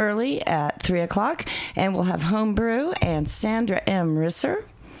starting early at 3 o'clock. And we'll have Homebrew and Sandra M. Risser.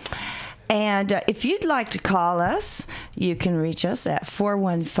 And if you'd like to call us, you can reach us at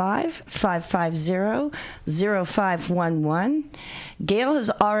 415-550-0511. Gail has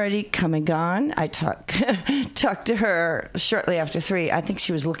already come and gone. I talked to her shortly after 3. I think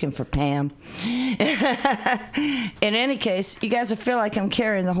she was looking for Pam. In any case, you guys feel like I'm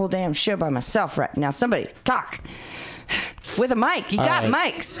carrying the whole damn show by myself right now. Somebody talk. With a mic. You got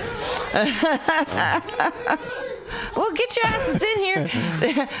mics. Well, get your asses in here.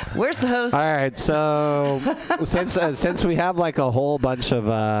 Where's the host? All right, so since we have like a whole bunch of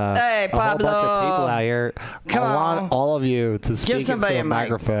hey, a whole bunch of people out here, I want all of you to speak into a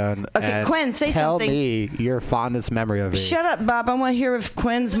microphone. Okay, and Quinn, say tell something. me your fondest memory of me. Shut up, Bob. I want to hear if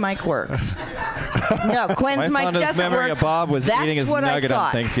Quinn's mic works. No, Quinn's mic fondest doesn't memory work. of Bob was That's eating his what nugget I on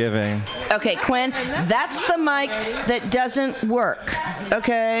thought. Thanksgiving. Okay, Quinn, that's the mic that doesn't work.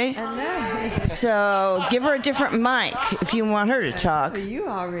 Okay? So give her a different mic if you want her to talk. You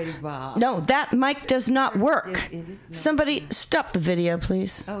already, Bob. No, that mic does not work. Somebody stop the video,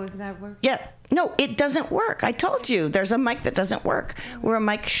 please. Oh, it's not working? Yeah. No, it doesn't work. I told you there's a mic that doesn't work. We're a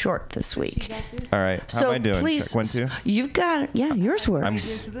mic short this week. All right. How So am I doing? please, Check 1, 2. you've got it. Yeah, yours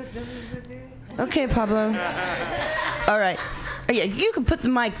works. Okay, Pablo. All right. Oh, yeah, you can put the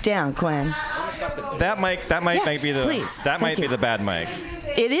mic down, Quinn. That might Yes, be the please. that Thank might be you. the bad mic.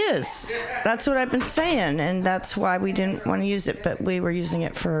 It is. That's what I've been saying, and that's why we didn't want to use it, but we were using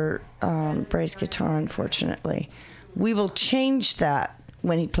it for Bray's guitar, unfortunately. We will change that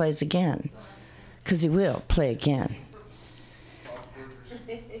when he plays again, because he will play again.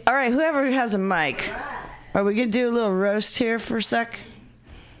 All right, whoever has a mic, are we going to do a little roast here for a sec?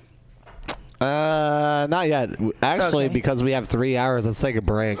 Not yet. Actually, Okay. because we have 3 hours, let's take a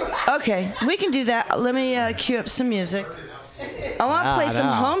break. Okay, we can do that. Let me cue up some music. I want to play some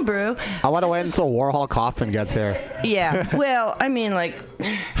homebrew. I want to wait until Warhol Coffin gets here. Yeah, well, I mean, like,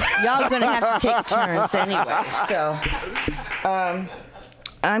 y'all gonna have to take turns anyway. So,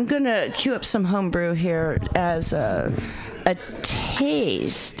 I'm gonna cue up some homebrew here as a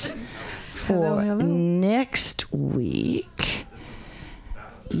taste for next week.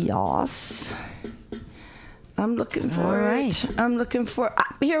 Yes. I'm looking for it. I'm looking for.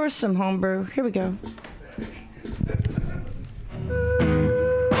 Here is some homebrew. Here we go.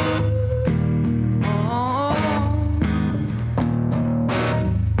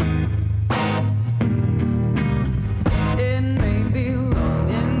 It may be wrong,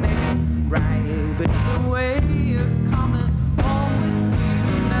 it may be right, but either way, you're coming home with me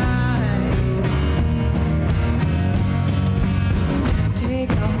tonight.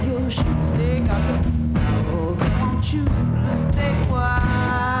 Take off your shoes, take off your socks. I want you to stay wild.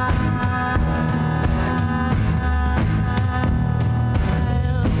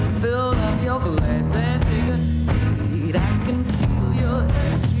 Fill up your glass and take a seat. I can feel your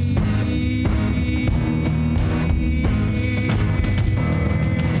energy.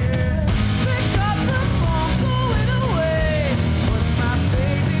 Pick up the phone, throw it away. What's my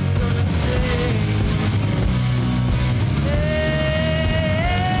baby gonna say? Hey,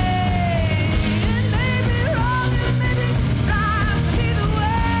 it may be wrong, it may be right, but either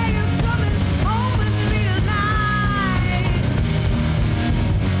way, you're coming home with me tonight.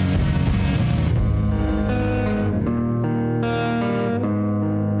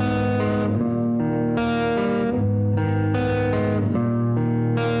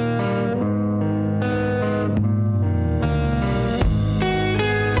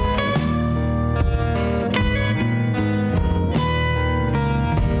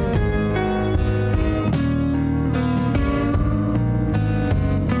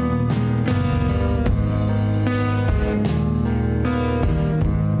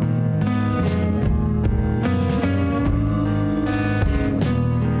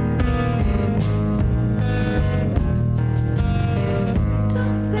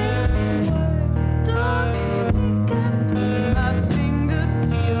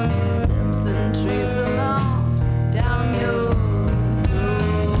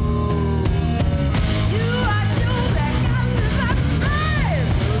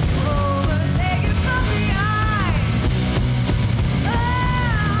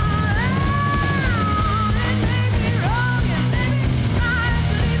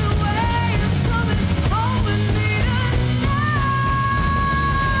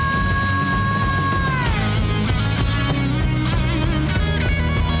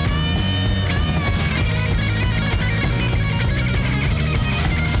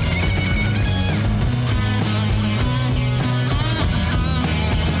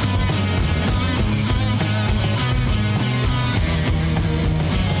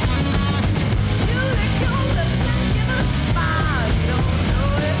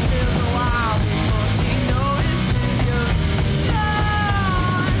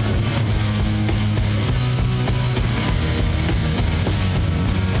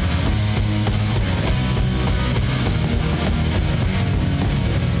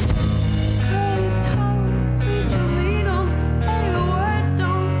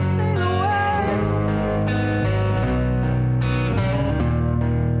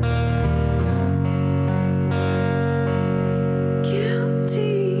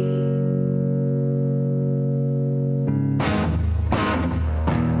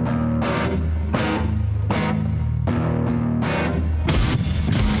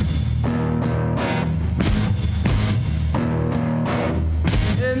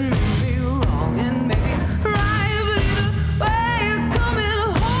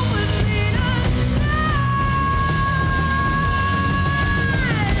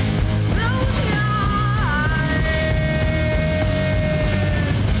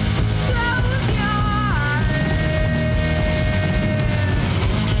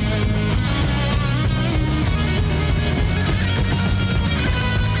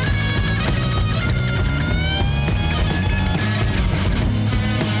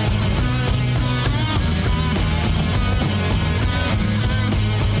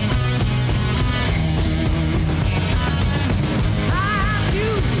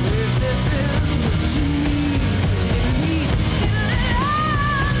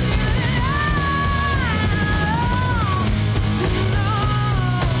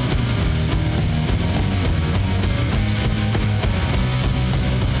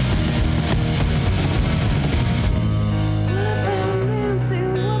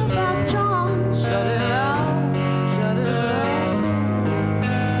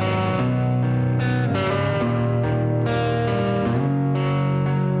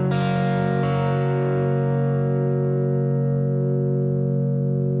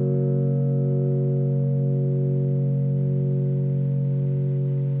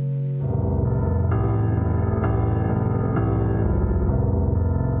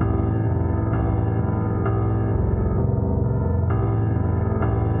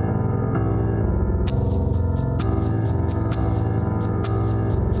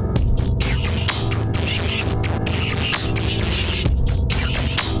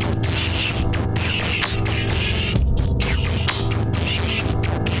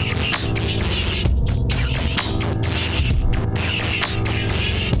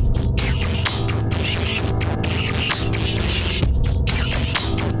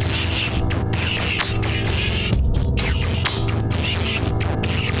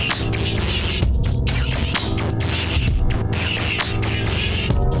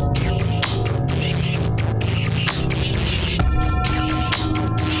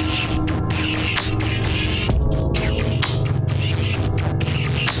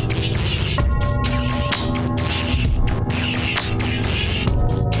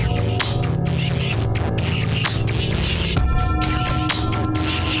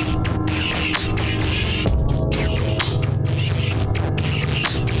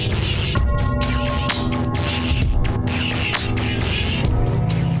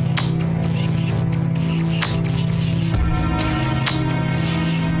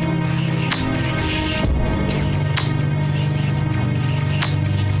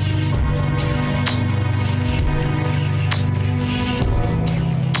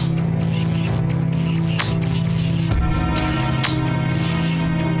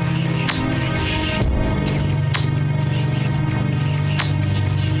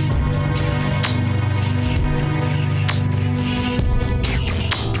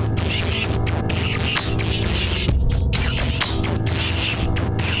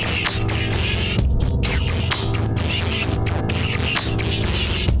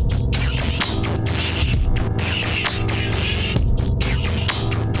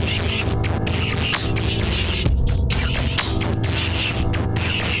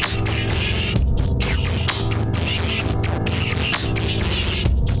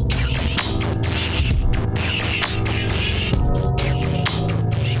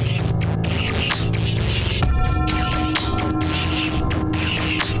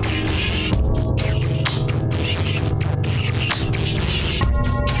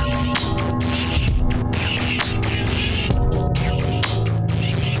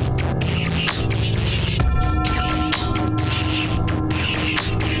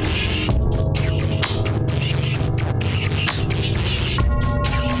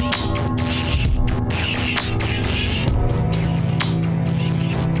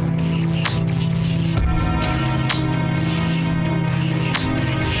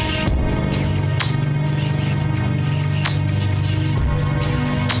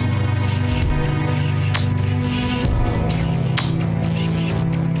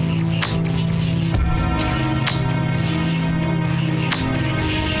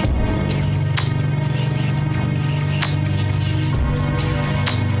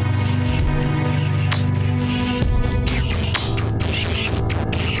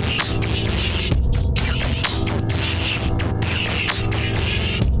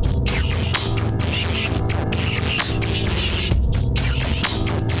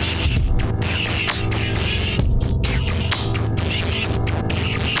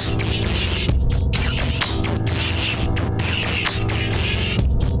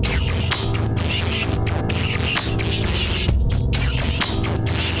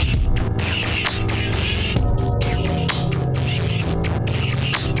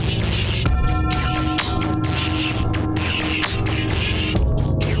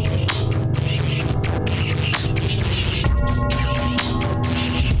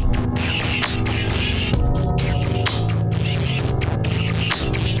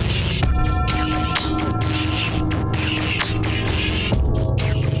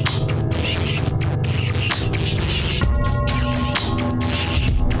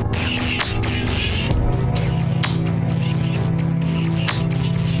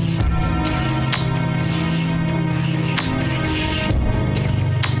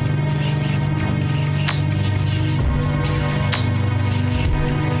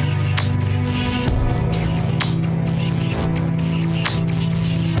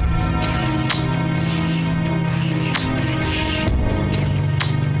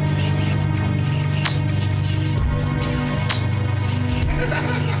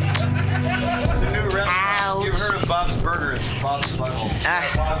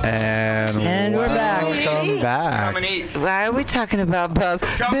 Why are we talking about Buzz?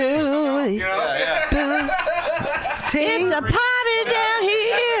 Boo. Boo. It's a party down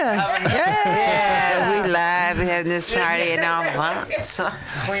here. Yeah, we live. We're having this party in our month.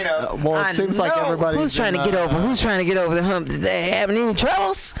 Clean up. Well, it seems like everybody. Who's trying to get over? Who's trying to get over the hump today? Having any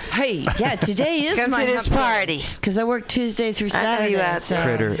troubles? Hey, yeah, today is Come my to this hump day. party. Because I work Tuesday through I know Saturday. you out so-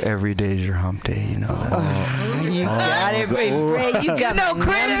 Critter, every day's your hump day. You know that. You got it, Ray. You got my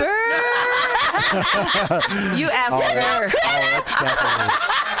number. You asked her.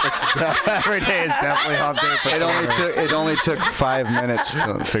 Every day is definitely hump day. For It only took 5 minutes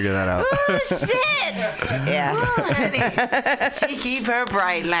to figure that out. Oh, shit. Yeah. Oh, honey. She keep her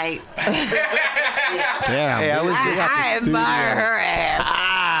bright light. Yeah. Hey, I admire her ass.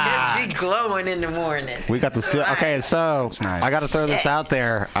 Just be glowing in the morning. We got the okay, so nice. I got to throw this out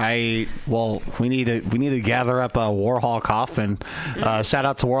there. We need to gather up Warhol Kaufman. Shout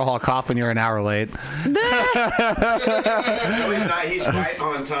out to Warhol Kaufman. You're an hour late. No, he's not. He's right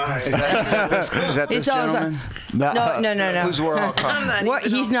on time. Is that this gentleman? No. Who's Warhol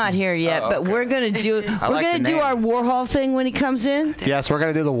Kaufman? He's not here yet, but we're gonna do our Warhol thing when he comes in. Yes, we're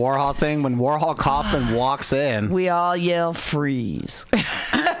gonna do the Warhol thing. When Warhol Kaufman walks in, we all yell freeze.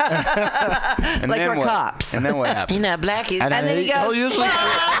 And like then we're what? cops. And then what happens? He's not black. He's And then he goes, he'll usually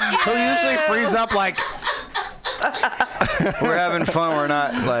freeze up like. We're having fun. We're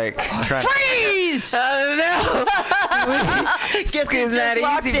not like trying. Freeze! Oh no! Guess it's not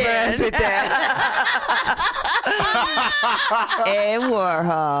easy for us with that. Hey,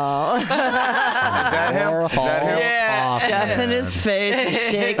 Warhol. Is that him? Is that him? Yeah. Stuffing his face and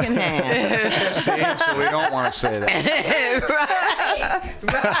shaking hands. See, so we don't want to say that.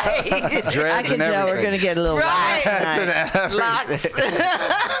 Right. Dreads I can and tell we're everything. gonna get a little Right. That's an effort. Lots.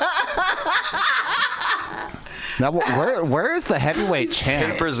 Now, where is the heavyweight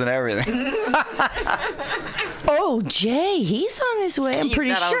champ? Papers and everything. Oh, Jay, he's on his way. I'm You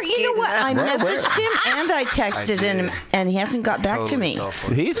pretty thought I sure. was You know what? I Where- messaged him and I texted him, and he hasn't got back to me.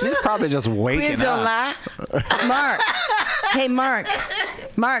 He's probably just waking Don't up. lie. Mark, hey, Mark,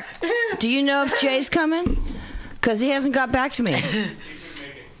 do you know if Jay's coming? Because he hasn't got back to me.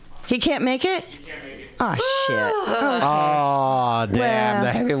 He can't make it? Oh, shit. Oh, damn. Well.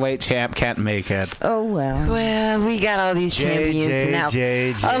 The heavyweight champ can't make it. Oh, well. Well, we got all these champions now. All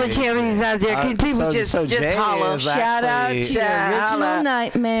the champions out there. Can people just Jay holler? is Shout out to actually- Original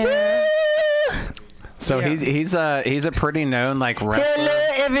Nightmare. So he's a pretty known like wrestler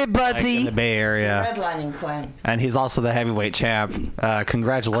Hello, everybody. like, in the Bay Area, Redlining Clan. and he's also the heavyweight champ.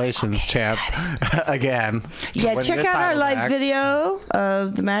 Congratulations, champ! Again. Yeah, Winning check the out our title live back. video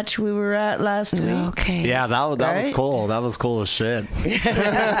of the match we were at last week. Okay. Yeah, that was Right? cool. That was cool as shit.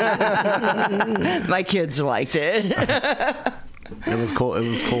 My kids liked it. It was cool. It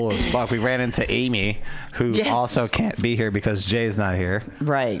was cool as fuck. We ran into Amy, who Yes. also can't be here because Jay's not here.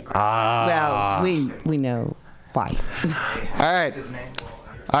 Right. Ah. Well, we know why. All right.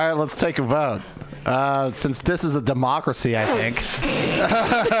 All right, let's take a vote. Since this is a democracy, I think.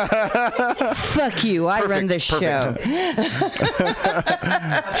 Fuck you. I run the show.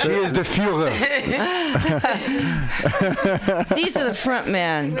 She is the Führer. These are the front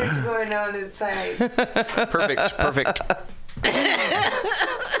men. What's going on inside? Perfect.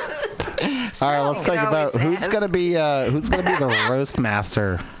 All right, let's take a vote. Who's gonna be the roast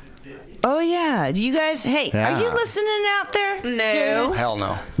master? Oh, yeah. Do you guys, hey, Yeah. are you listening out there? No. Hell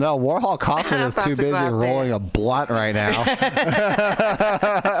no. No, Warhol Kaufman is about too to go busy out rolling a blunt right now.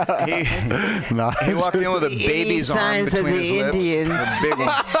 No. He walked in with a baby's arm signs of between the his lips. Indians. A big one.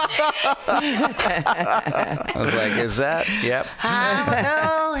 I was like, is that? Yep.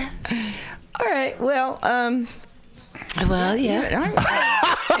 I All right. Well, don't know. Well, yeah.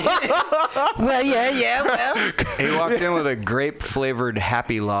 Well, yeah. Well, He walked in with a grape-flavored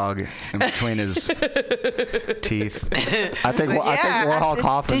Happy Log in between his teeth. I think Warhol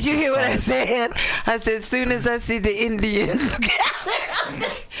Kaufman. Did you hear what I said? I said, soon as I see the Indians gather,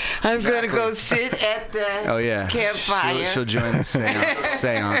 I'm going to go sit at the Oh yeah. campfire. She'll join the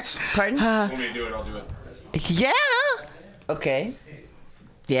seance. pardon? Want me to do it? I'll do it. Yeah. Okay.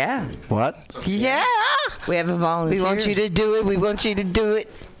 Yeah. What? Yeah. We have a volunteer. We want you to do it. We want you to do it.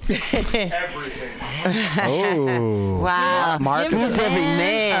 Everything. Oh. Wow. Mark He's every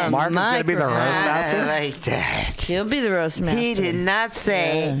man. Mark is gonna be the roast I master. like that. He'll be the roast master. He did not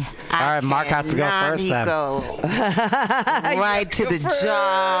say. All right, Mark has to go first then. Go right to the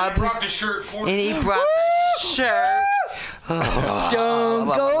job, Brought the shirt for and he brought the shirt. Stone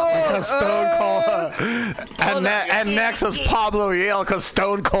Cold. Stone Cold. And next is Pablo Yale because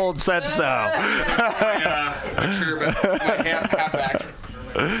Stone Cold said so. my shirt, but my hat back.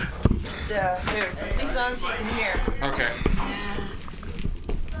 So, here, put these on so you can hear. Okay.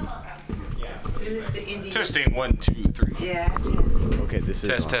 As soon as the Indian. Testing 1, 2, 3. Yeah, Okay, this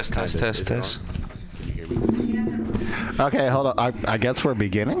is test. Okay, hold on. I guess we're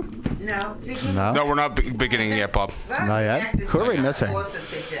beginning? No. No, we're not beginning yet, Bob. Not yet? Who are we missing?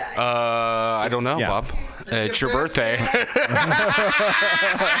 I don't know, Bob. It's your birthday.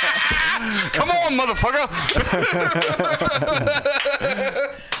 Come on, motherfucker.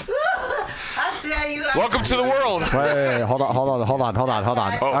 I'll tell you. Welcome to the world. Wait, hold on.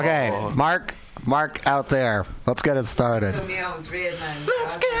 Okay, Mark out there. Let's get it started. Let's get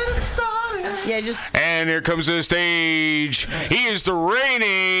it started. Yeah, just. And here comes to the stage. He is the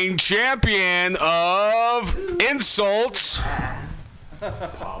reigning champion of insults.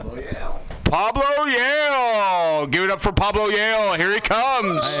 Pablo Yale. Give it up for Pablo Yale. Here he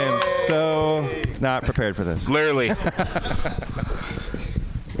comes. I am so not prepared for this. Literally.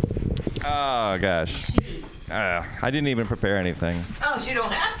 Oh, gosh. I didn't even prepare anything. Oh, you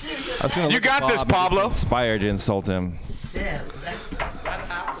don't have to. I was gonna You look at got this, Bob and just Pablo. be inspired to insult him.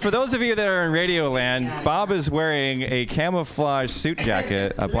 For those of you that are in Radio Land, Bob is wearing a camouflage suit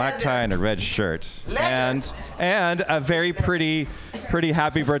jacket, a black tie, and a red shirt, and a very pretty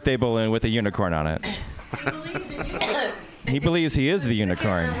happy birthday balloon with a unicorn on it. He believes he is the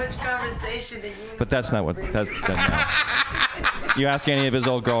unicorn, but that's not what. No. You ask any of his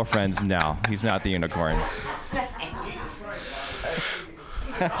old girlfriends, no, he's not the unicorn.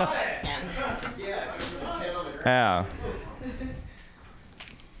 Yeah.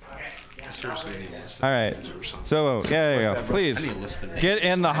 All right. So, there you go. Please get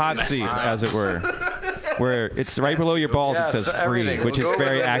in the hot seat, as it were, where it's right below your balls. It says free, which is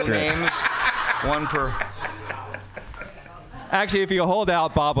very accurate. One per. Actually, if you hold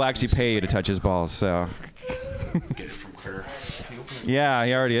out, Bob will actually pay you to touch his balls. So. Get it from Critter. Yeah,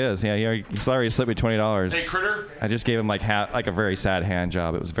 he already is. Yeah, he's already slipped me $20. Hey, Critter. I just gave him like a very sad hand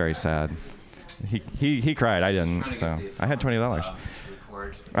job. It was very sad. He cried. I didn't. So I had $20.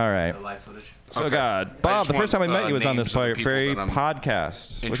 All right. So, Okay. God, Bob, the first time I met you was on this names of the very people that I'm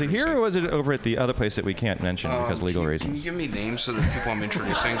podcast. Was it here or was it over at the other place that we can't mention because of legal Can reasons? you give me names of the people I'm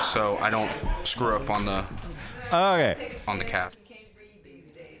introducing so I don't screw up on the cap?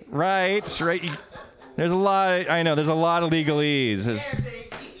 Right. There's a lot. I know. There's a lot of legalese.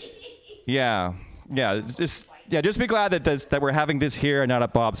 Just be glad that we're having this here and not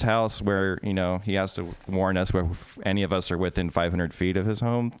at Bob's house, where he has to warn us where any of us are within 500 feet of his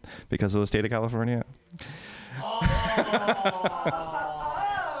home because of the state of California.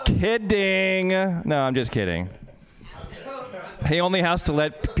 Kidding. No, I'm just kidding. He only has to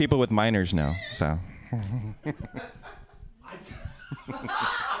let people with minors know. So.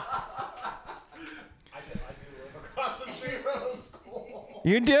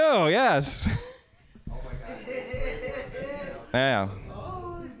 You do, yes. Yeah.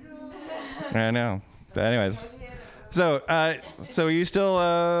 I know. But anyways, so you still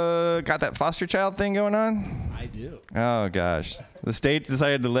got that foster child thing going on? I do. Oh gosh, the state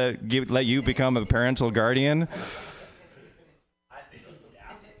decided to let you become a parental guardian.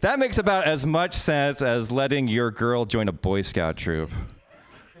 That makes about as much sense as letting your girl join a Boy Scout troop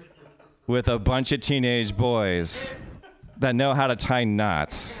with a bunch of teenage boys that know how to tie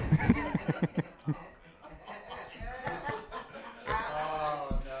knots.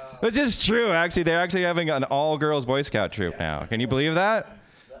 Which is true, actually. They're actually having an all-girls Boy Scout troop now. Can you believe that?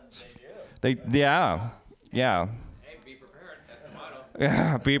 Yeah. Hey, be prepared. That's the motto.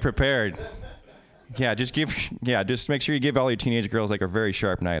 Yeah, be prepared. Just make sure you give all your teenage girls like a very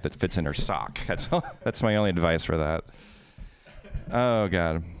sharp knife that fits in her sock. That's my only advice for that. Oh,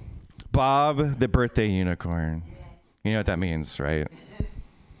 God. Bob, the birthday unicorn. You know what that means, right?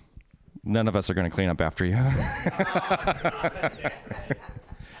 None of us are going to clean up after you.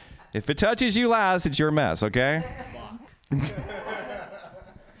 If it touches you last, it's your mess, okay?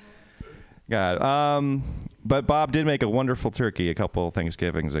 God. But Bob did make a wonderful turkey a couple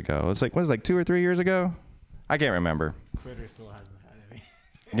Thanksgivings ago. It was like 2 or 3 years ago? I can't remember. Critter still hasn't had any.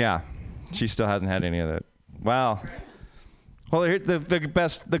 Yeah. She still hasn't had any of it. Wow. Well,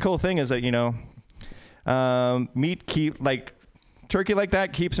 the cool thing is that, turkey like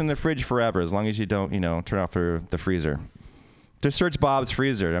that keeps in the fridge forever as long as you don't, turn off the freezer. Just search Bob's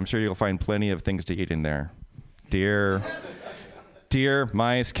freezer. I'm sure you'll find plenty of things to eat in there. Deer,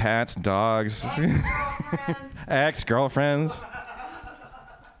 mice, cats, dogs, ex-girlfriends.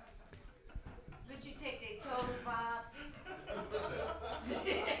 Did you take their toes, Bob?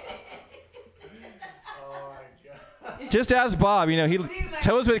 Oh my God. Just ask Bob.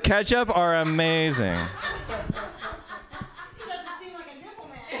 Toes with ketchup are amazing.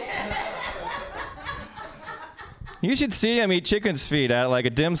 You should see him eat chicken's feet at like a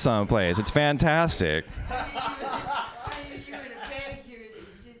dim sum place. It's fantastic.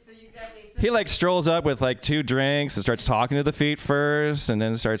 He like strolls up with like 2 drinks and starts talking to the feet first and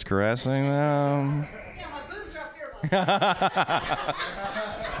then starts caressing them.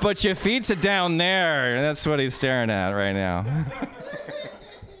 But your feet's are down there, and that's what he's staring at right now.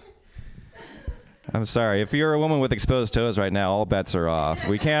 I'm sorry. If you're a woman with exposed toes right now, all bets are off.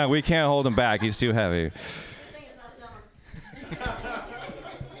 We can't hold him back. He's too heavy.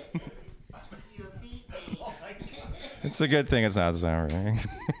 It's a good thing it's not summer.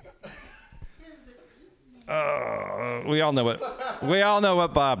 We all know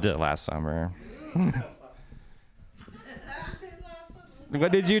what Bob did last summer.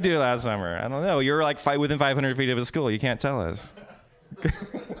 What did you do last summer? I don't know. You were like within 500 feet of a school. You can't tell us.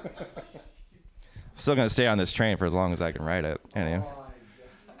 Still gonna stay on this train for as long as I can ride it. Anyway.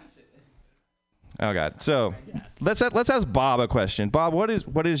 Oh God. So let's ask Bob a question. Bob, what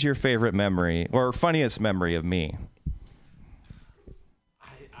is your favorite memory or funniest memory of me?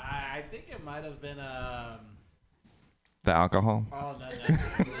 I think it might have been The alcohol? Oh no.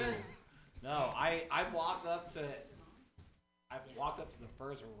 No, I walked up to the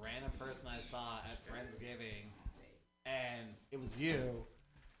first random person I saw at Friendsgiving, and it was you.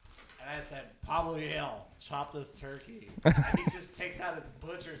 And I said, Pablo Yale, chop this turkey. And he just takes out his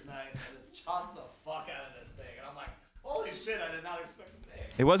butcher's knife and just chops the fuck out of this thing. And I'm like, holy shit, I did not expect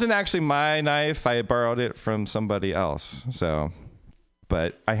it. It wasn't actually my knife. I borrowed it from somebody else.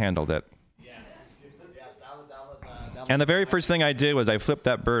 But I handled it. Yes, that was And the very first thing I did was I flipped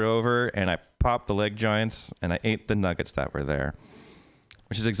that bird over and I popped the leg joints and I ate the nuggets that were there,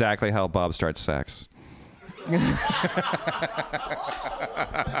 which is exactly how Bob starts sex.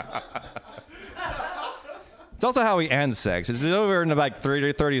 It's also how he ends sex. It's over in like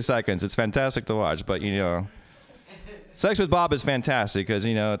 30 seconds. It's fantastic to watch, but sex with Bob is fantastic because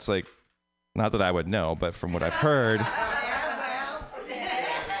it's like, not that I would know, but from what I've heard,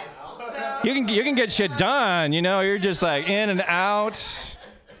 you can get shit done. You're just like in and out.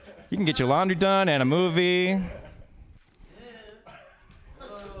 You can get your laundry done and a movie.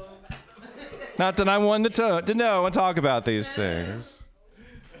 Not that I'm one to know and talk about these things.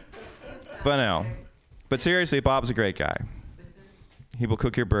 But no. But seriously, Bob's a great guy. He will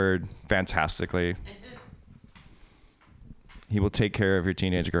cook your bird fantastically. He will take care of your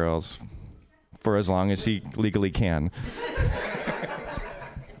teenage girls for as long as he legally can.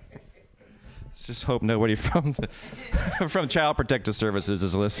 Let's just hope nobody from Child Protective Services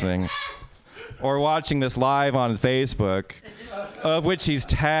is listening or watching this live on Facebook, of which he's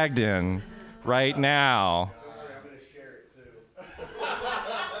tagged in right now.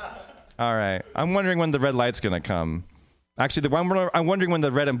 All right. I'm wondering when the red light's going to come. Actually, I'm wondering when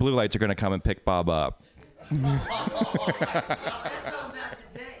the red and blue lights are going to come and pick Bob up.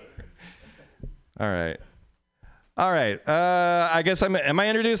 All right. I guess am I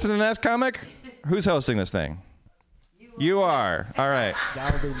introduced to the next comic? Who's hosting this thing? You are. All right.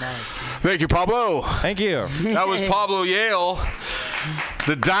 That would be mine. Thank you, Pablo. Thank you. That was Pablo Yale,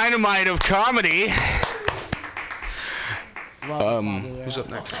 the dynamite of comedy. Who's up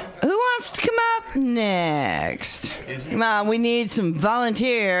next? Who wants to come up next? Come on, we need some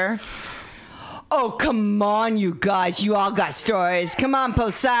volunteer. Oh, come on, you guys. You all got stories. Come on,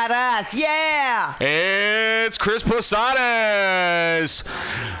 Posadas. Yeah. It's Chris Posadas.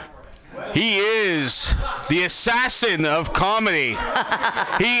 He is the assassin of comedy.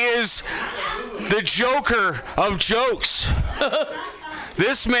 He is the Joker of jokes.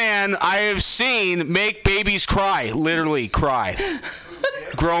 This man I have seen make babies cry, literally cry.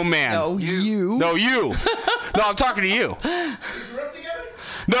 Grown man. No, you. No, you. No, I'm talking to you.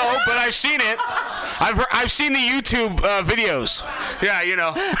 No, but I've seen it. I've seen the YouTube videos. Yeah,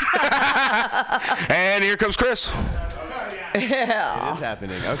 And here comes Chris. Yeah. It is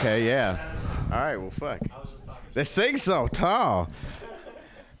happening. Okay, yeah. All right, well, fuck. This thing's so tall.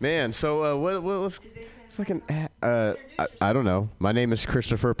 Man, so what's fucking... I don't know. My name is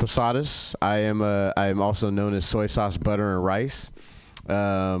Christopher Posadas. I am also known as Soy Sauce, Butter, and Rice.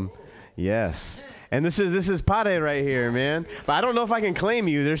 Yes. And this is Pate right here, man. But I don't know if I can claim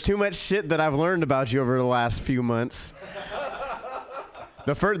you. There's too much shit that I've learned about you over the last few months.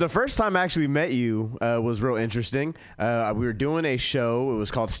 The first time I actually met you was real interesting. We were doing a show. It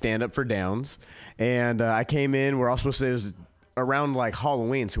was called Stand Up for Downs. And I came in. We're all supposed to... It was around like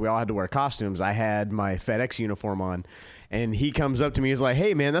Halloween, so we all had to wear costumes. I had my FedEx uniform on. And he comes up to me. He's like,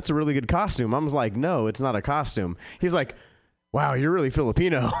 hey, man, that's a really good costume. I was like, no, it's not a costume. He's like... Wow, you're really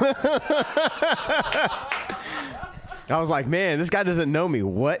Filipino. I was like, man, this guy doesn't know me.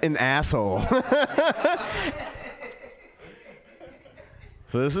 What an asshole.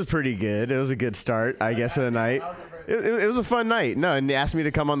 So this was pretty good. It was a good start, I guess, of the night. It was a fun night. No, and he asked me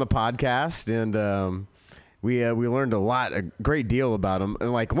to come on the podcast, and we learned a great deal about him.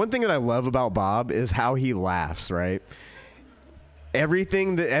 And like one thing that I love about Bob is how he laughs. Right. It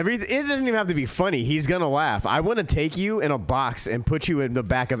doesn't even have to be funny. He's gonna laugh. I want to take you in a box and put you in the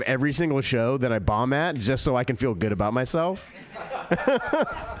back of every single show that I bomb at, just so I can feel good about myself.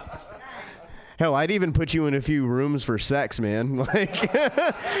 Hell, I'd even put you in a few rooms for sex, man. Like,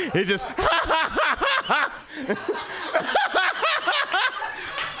 it just.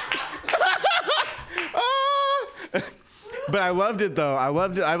 But I loved it though. I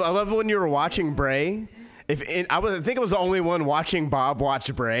loved it. I loved when you were watching Bray. I think it was the only one watching Bob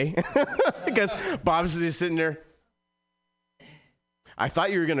watch Bray, because Bob's just sitting there. I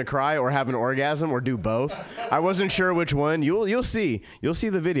thought you were gonna cry or have an orgasm or do both. I wasn't sure which one. You'll see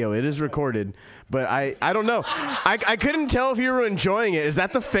the video. It is recorded, but I don't know. I couldn't tell if you were enjoying it. Is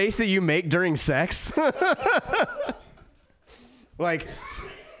that the face that you make during sex? Like.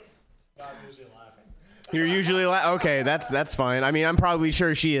 You're usually okay. That's fine. I mean, I'm probably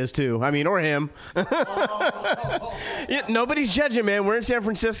sure she is too. I mean, or him. Yeah, nobody's judging, man. We're in San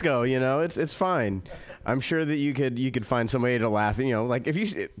Francisco. You know, it's fine. I'm sure that you could find some way to laugh. You know, like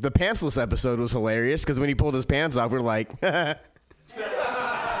the pantsless episode was hilarious because when he pulled his pants off, we're like, yeah.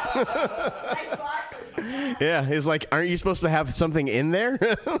 It's like, aren't you supposed to have something in there?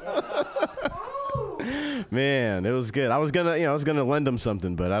 Man, it was good. I was gonna lend him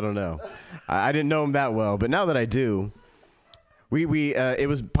something, but I don't know. I didn't know him that well, but now that I do, it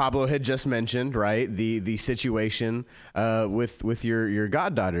was Pablo had just mentioned, right? The situation with your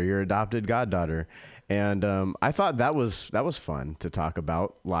goddaughter, your adopted goddaughter, and I thought that was fun to talk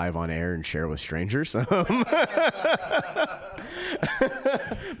about live on air and share with strangers.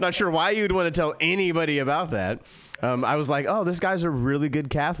 Not sure why you'd want to tell anybody about that. I was like, oh, this guy's a really good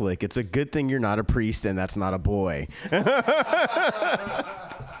Catholic. It's a good thing you're not a priest and that's not a boy.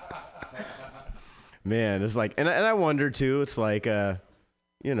 Man, it's like, and I wonder too, it's like,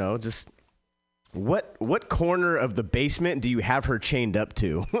 just what corner of the basement do you have her chained up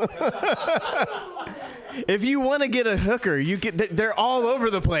to? If you want to get a hooker, they're all over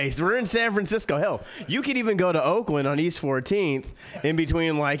the place. We're in San Francisco. Hell, you could even go to Oakland on East 14th in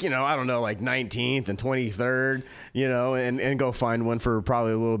between, like, I don't know, like 19th and 23rd, and go find one for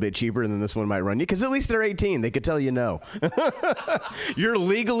probably a little bit cheaper than this one might run you. Because at least they're 18. They could tell you no. You're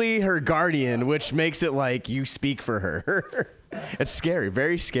legally her guardian, which makes it like you speak for her. It's scary,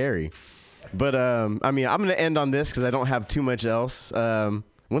 very scary. But, I'm going to end on this because I don't have too much else.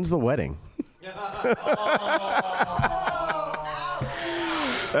 When's the wedding?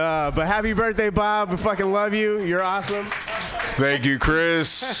 But happy birthday, Bob. I fucking love you. You're awesome. Thank you,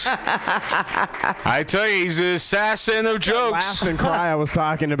 Chris. I tell you, he's an assassin of jokes. Laugh and cry I was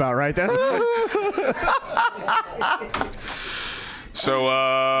talking about right there. So,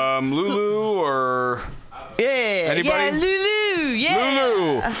 Lulu or... Yeah. Anybody? Yeah, Lulu.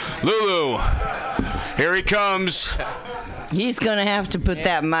 Yeah. Lulu. Here he comes. He's gonna have to put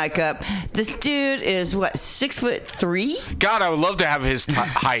that mic up. This dude is what, 6'3"? God, I would love to have his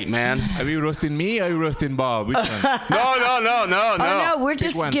height, man. Are you roasting me or are you roasting Bob? Which one? No. Oh no, we're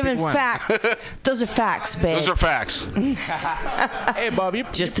just giving facts. Those are facts, babe. Those are facts. Hey, Bob, you're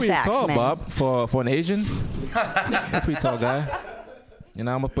pretty facts, tall, man. Bob, for an Asian. You're a pretty tall guy. I'm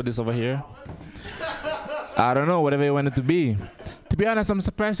gonna put this over here. I don't know, whatever you want it to be. To be honest, I'm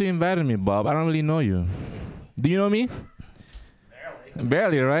surprised you invited me, Bob. I don't really know you. Do you know me?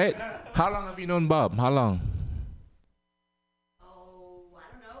 Barely, right? How long have you known Bob? How long? Oh, I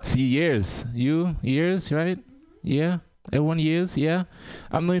don't know. See, years. You? Years, right? Yeah? Everyone years? Yeah?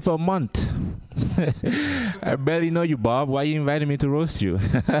 I'm knowing you for a month. I barely know you, Bob. Why you inviting me to roast you?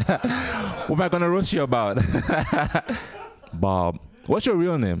 What am I going to roast you about? Bob. What's your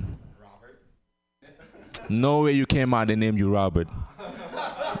real name? Robert. No way you came out and named you Robert.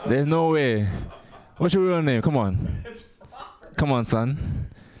 There's no way. What's your real name? Come on. Come on, son.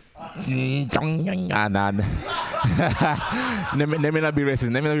 Let me not be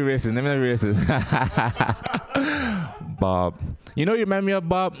racist. Bob. You remind me of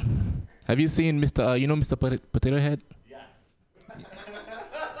Bob? Have you seen Mr. Potato Head? Yes.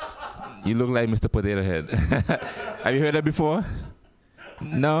 You look like Mr. Potato Head. Have you heard that before?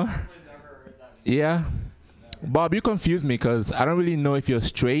 No? Yeah? Bob, you confuse me because I don't really know if you're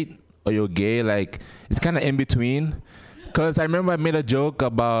straight or you're gay. Like, it's kind of in between. Because I remember I made a joke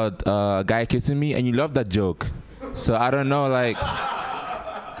about a guy kissing me, and you loved that joke. So I don't know, like,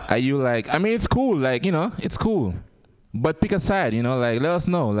 are you like, I mean, it's cool, like, it's cool. But pick a side, like, let us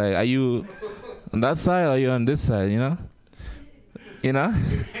know. Like, are you on that side or are you on this side, You know?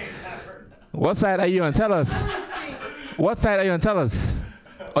 What side are you on? Tell us. What side are you on? Tell us.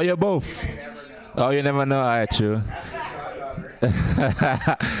 Oh, you're both. Oh, you never know. All right, true.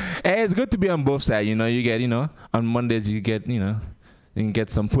 Hey, it's good to be on both sides. You know, you get, on Mondays you get, you can get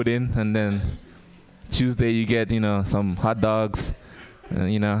some pudding, and then Tuesday you get, some hot dogs,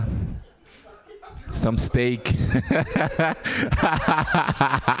 some steak.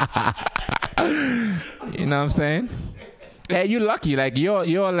 You know what I'm saying? Hey, you lucky. Like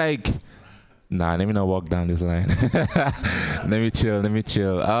you're like, nah. Let me not walk down this line. Let me chill.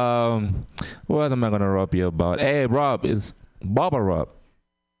 What else am I gonna rub you about? Hey, Rob, is Bob or Rob?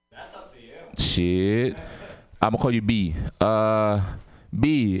 That's up to you. Shit, I'm gonna call you B.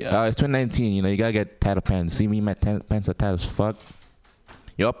 B. It's 2019. You gotta get tight of pants. See me, my pants are tight as fuck.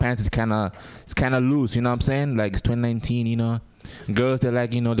 Your pants is kind of loose. You know what I'm saying? Like it's 2019. Girls, they're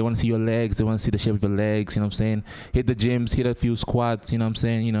like, they want to see your legs. They want to see the shape of your legs. You know what I'm saying? Hit the gyms, hit a few squats. You know what I'm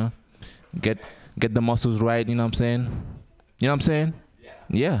saying? Get the muscles right. You know what I'm saying? You know what I'm saying?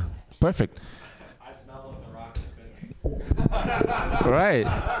 Yeah. Perfect. I smell what The Rock is cooking. Right.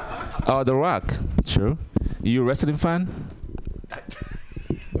 Oh, The Rock. True. You a wrestling fan?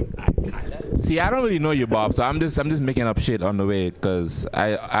 See, I don't really know you, Bob, so I'm just making up shit on the way, because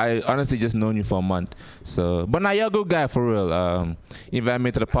I honestly just known you for a month. So, but now you're a good guy for real. Invited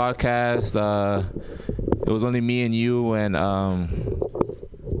me to the podcast. It was only me and you, and oh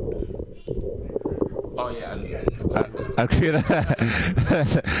yeah,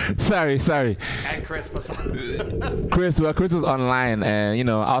 sorry. And Chris was Chris was online, and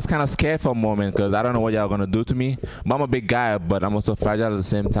I was kind of scared for a moment because I don't know what y'all gonna do to me. But I'm a big guy, but I'm also fragile at the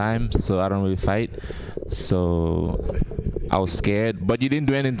same time, so I don't really fight. So I was scared, but you didn't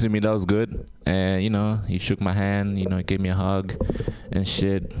do anything to me. That was good. And you shook my hand. You gave me a hug and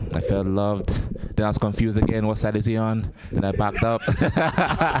shit. I felt loved. Then I was confused again. What side is he on? Then I backed up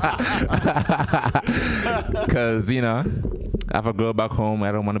because I have a girl back home.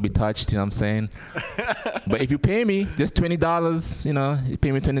 I don't want to be touched. You know what I'm saying? But if you pay me just $20, you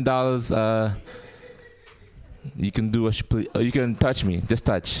pay me $20, you can do what you please. You can touch me. Just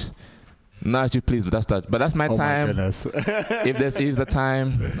touch. Not as you please, but that's touch. But that's my time. My goodness. If this is the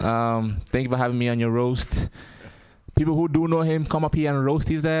time, thank you for having me on your roast. People who do know him, come up here and roast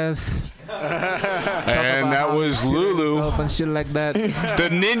his ass. And that was Lulu. And shit like that. The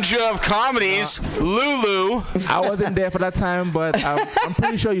ninja of comedies, Lulu. I wasn't there for that time, but I'm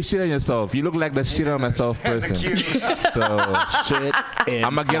pretty sure you shit on yourself. You look like the shit on myself person. So, shit.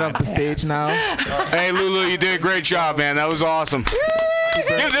 I'm going to get off the stage now. Hey, Lulu, you did a great job, man. That was awesome.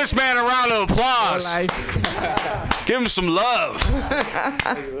 Give this man a round of applause. Give him some love.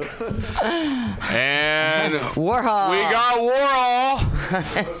 And Warhol. We got Warhol.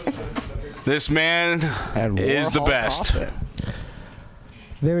 This man is the best.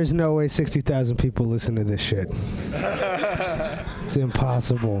 There is no way 60,000 people listen to this shit. It's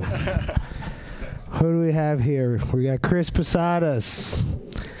impossible. Who do we have here? We got Chris Posadas.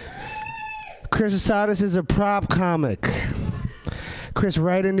 Chris Posadas is a prop comic. Chris,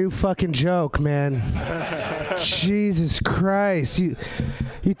 write a new fucking joke, man. Jesus Christ. You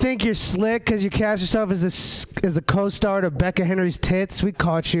think you're slick because you cast yourself as the co-star to Becca Henry's tits? We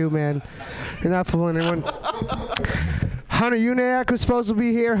caught you, man. You're not fooling anyone. Hunter Uniac was supposed to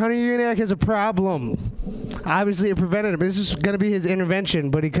be here. Hunter Uniac has a problem. Obviously, it prevented him. This was going to be his intervention,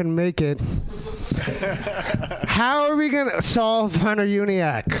 but he couldn't make it. How are we going to solve Hunter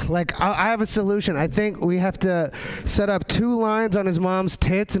Uniac? Like, I have a solution. I think we have to set up 2 lines on his mom's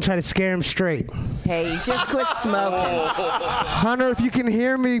tits and try to scare him straight. Hey, just quit smoking. Hunter, if you can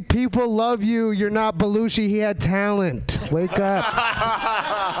hear me, people love you. You're not Belushi. He had talent. Wake up.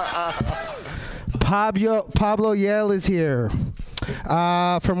 Pablo Yale is here.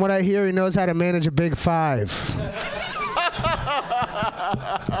 From what I hear, he knows how to manage a big 5.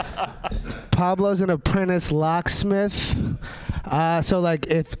 Pablo's an apprentice locksmith. So, like,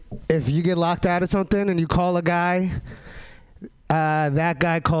 if you get locked out of something and you call a guy, that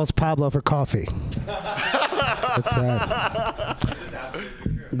guy calls Pablo for coffee. That's that.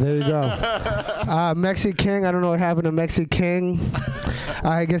 There you go. Mexi King, I don't know what happened to Mexi King.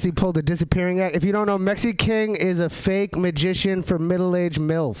 I guess he pulled a disappearing act. If you don't know, Mexi King is a fake magician for middle-aged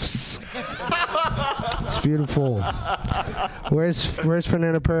MILFs. It's beautiful. Where's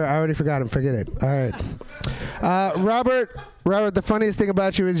Fernando Purr? I already forgot him. Forget it. All right. Robert, the funniest thing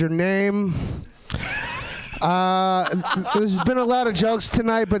about you is your name. There's been a lot of jokes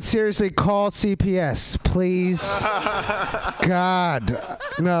tonight, but seriously, call CPS, please. God.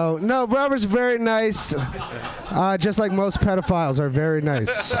 No, Robert's very nice. Just like most pedophiles are very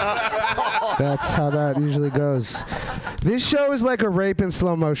nice. That's how that usually goes. This show is like a rape in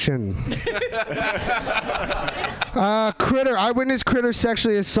slow motion. Critter. Eyewitness Critter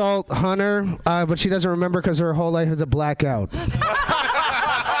sexually assault Hunter, but she doesn't remember because her whole life is a blackout.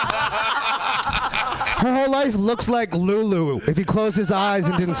 Her whole life looks like Lulu if he closed his eyes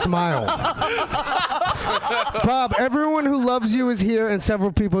and didn't smile. Bob, everyone who loves you is here and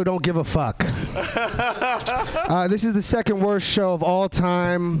several people who don't give a fuck. This is the second worst show of all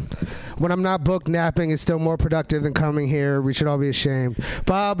time. When I'm not booked, napping is still more productive than coming here. We should all be ashamed.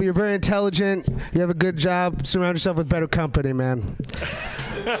 Bob, you're very intelligent. You have a good job. Surround yourself with better company, man.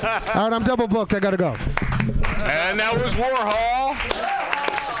 All right, I'm double booked. I got to go. And that was Warhol.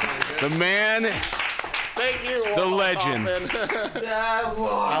 The man. Thank you, Warhol. The legend.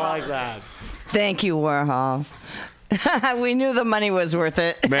 I like that. Thank you, Warhol. We knew the money was worth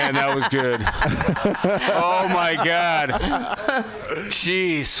it. Man, that was good. Oh, my God.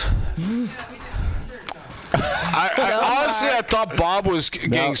 Jeez. Honestly, I thought Bob was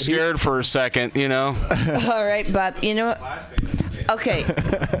getting scared for a second, you know? All right, Bob. You know what? Okay.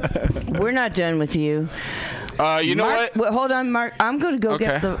 We're not done with you. You know Mark, what? Hold on, Mark. I'm going to go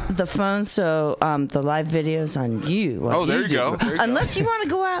get the phone so the live videos on you. Oh, there you go. Unless you want to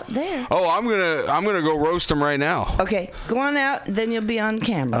go out there. Oh, I'm gonna go roast him right now. Okay, go on out. Then you'll be on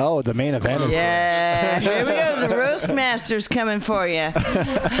camera. Oh, the main event is yeah. Here we go. The roast master's coming for you.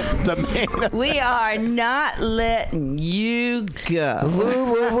 We are not letting you go. Woo,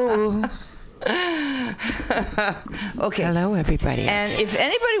 woo, woo, woo. Okay. Hello, everybody. And if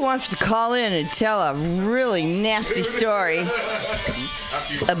anybody wants to call in and tell a really nasty story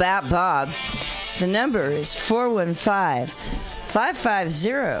about Bob, the number is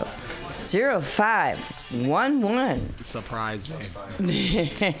 415-550-0511. Surprise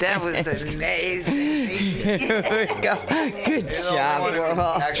me. That was amazing. Here we go. Good job,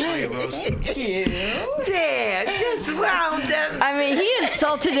 Warhol. Actually, There, just wound up. I mean, he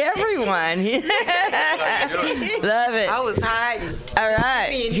insulted everyone. Love it. I was hiding. All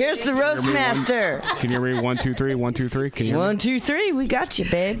right. Here's the roast master. Can you read 1, 2, 3? 1, 2, 3. Can you? 1, 2, 3. We got you,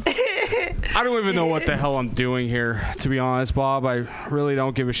 babe. I don't even know what the hell I'm doing here, to be honest, Bob. I really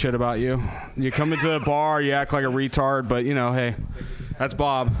don't give a shit about you. You come into the bar, you act like a retard, but, you know, hey, that's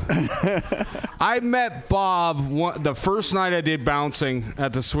Bob. I met Bob the first night I did bouncing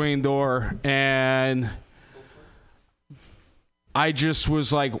at the swing door, and I just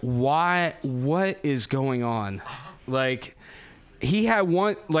was like, why? What is going on? Like, he had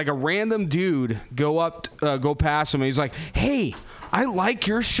a random dude go past him, and he's like, hey, I like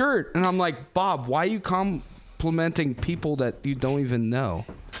your shirt. And I'm like, Bob, why are you complimenting people that you don't even know?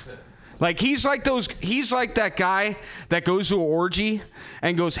 Like, he's like that guy that goes to an orgy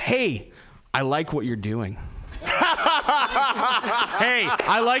and goes, hey, I like what you're doing. Hey,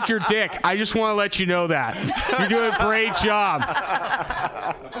 I like your dick. I just want to let you know that. You're doing a great job.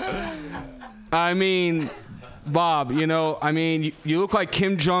 I mean, Bob, you know, I mean, you look like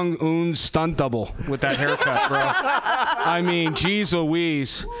Kim Jong-un's stunt double with that haircut, bro. I mean, geez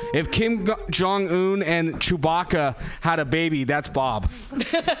Louise. If Kim Jong-un and Chewbacca had a baby, that's Bob.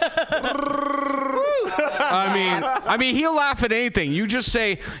 I mean, he'll laugh at anything. You just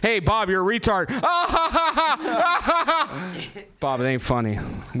say, hey, Bob, you're a retard. Bob, it ain't funny.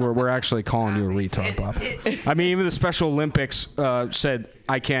 We're actually calling you a retard, Bob. I mean, even the Special Olympics said,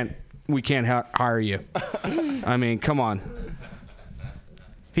 we can't hire you. I mean, come on.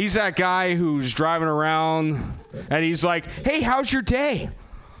 He's that guy who's driving around and he's like, hey, how's your day?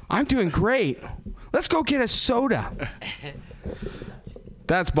 I'm doing great. Let's go get a soda.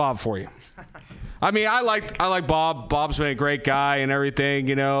 That's Bob for you. I mean, I like Bob. Bob's been a great guy and everything,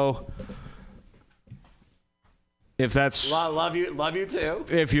 you know. If that's love you too.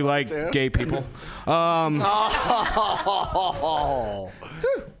 If you like gay people.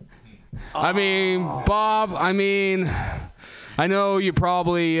 I mean, Bob, I know you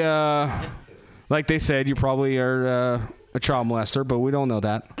probably, like they said, you probably are a child molester, but we don't know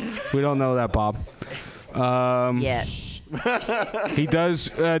that. We don't know that, Bob. Yet. He does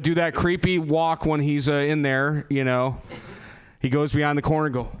do that creepy walk when he's in there, you know. He goes behind the corner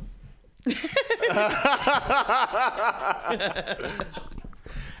and go.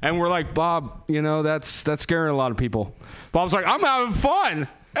 And we're like, Bob, you know, that's scaring a lot of people. Bob's like, I'm having fun.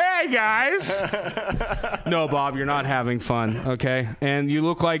 Hey, guys. No, Bob, you're not having fun, okay? And you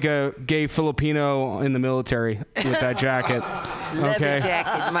look like a gay Filipino in the military with that jacket. Leather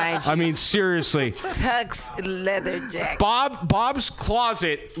jacket, mind you. I mean, seriously. Tux leather jacket. Bob's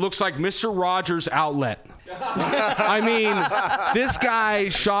closet looks like Mr. Rogers' outlet. I mean, this guy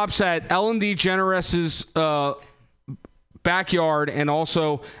shops at Ellen DeGeneres' backyard and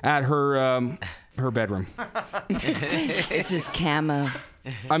also at her her bedroom. It's his camo.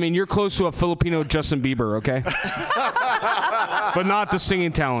 I mean, you're close to a Filipino Justin Bieber, okay? But not the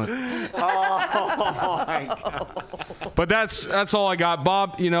singing talent. Oh my God. But that's all I got.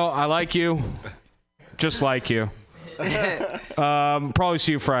 Bob, I like you. Just like you. Probably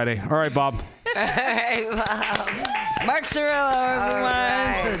see you Friday. All right, Bob. Hey, Bob. Mark Cirillo,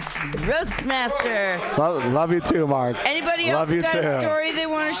 everyone. The Roast Master. Love you too, Mark. Anybody else got a story they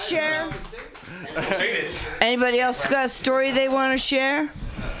want to share? Anybody else got a story they want to share?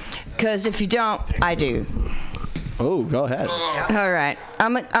 Because if you don't, I do. Oh, go ahead. All right.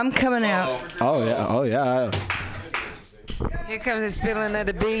 I'm coming out. Oh, yeah. Oh, yeah. Here comes the spilling of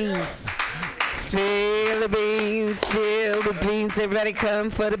the beans. Spill the beans, spill the beans. Everybody come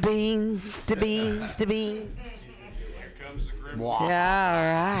for the beans, the beans, the beans. Here comes the grim. Yeah, all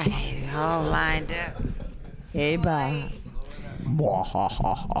right. All lined up. Hey, Bob.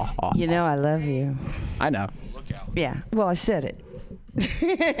 You know I love you. I know. Yeah. Well, I said it.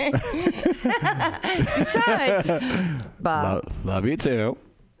 Besides, Bob. Love you too.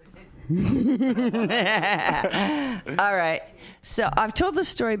 All right. So I've told this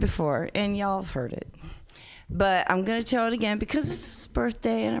story before, and y'all have heard it. But I'm going to tell it again because it's his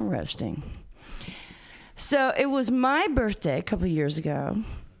birthday and I'm roasting. So it was my birthday a couple years ago,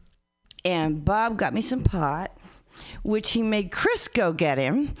 and Bob got me some pot, which he made Chris go get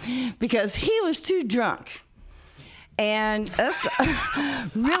him because he was too drunk. And that's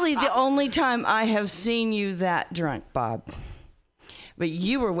really the only time I have seen you that drunk, Bob. But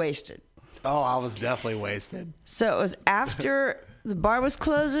you were wasted. Oh, I was definitely wasted. So it was after the bar was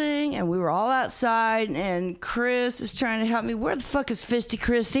closing, and we were all outside, and Chris is trying to help me. Where the fuck is Fisty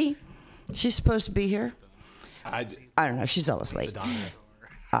Christie? She's supposed to be here. I don't know. She's always late.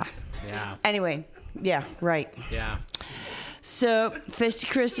 Yeah. Anyway, yeah, right. Yeah. So Fisty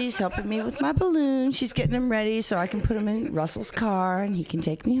Christie's helping me with my balloon. She's getting them ready so I can put them in Russell's car, and he can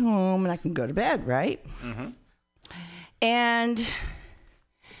take me home, and I can go to bed, right? Mm-hmm. And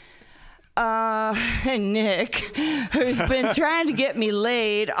Nick, who's been trying to get me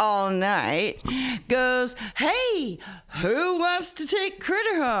laid all night, goes, "Hey, who wants to take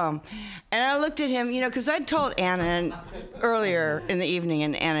Critter home?" And I looked at him, because I'd told Anna earlier in the evening,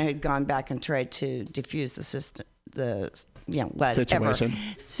 and Anna had gone back and tried to defuse the system, whatever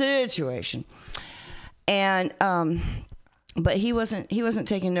situation. And but he wasn't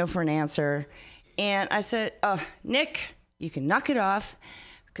taking no for an answer. And I said, Nick, you can knock it off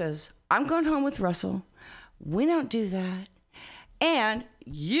because I'm going home with Russell. We don't do that. And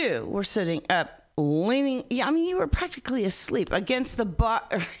you were sitting up, leaning. You were practically asleep against the bar,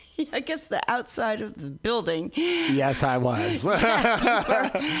 against the outside of the building. Yes, I was.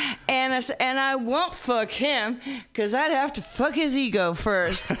 And I said, and I won't fuck him because I'd have to fuck his ego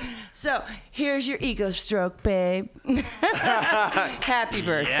first. So here's your ego stroke, babe. Happy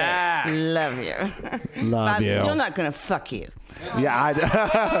birthday. Yes. Love you. Love you. I'm still not gonna fuck you. Yeah,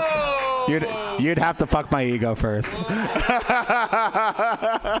 you'd have to fuck my ego first.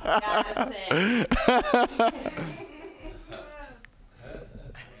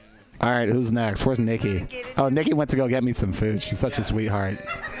 All right, who's next? Where's Nikki? Oh, Nikki went to go get me some food. She's such a sweetheart.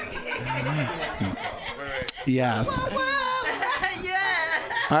 Yes.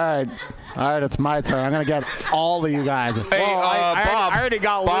 All right, it's my turn. I'm gonna get all of you guys. Hey, Bob. I already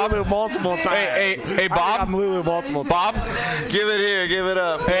got Bob. Lulu multiple times. Hey, Bob. I'm Lulu multiple times. Bob, give it here. Give it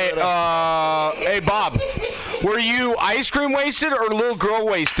up. Hey, Bob. Were you ice cream wasted or little girl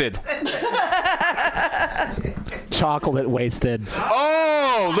wasted? Chocolate wasted.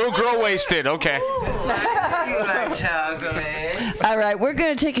 Oh, little girl wasted. Okay. You like chocolate. All right, we're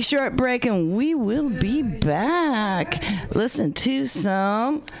going to take a short break, and we will be back. Listen to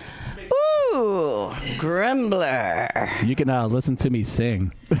some Grumbler. You can listen to me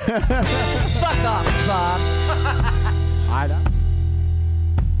sing. Fuck off, Bob. I know.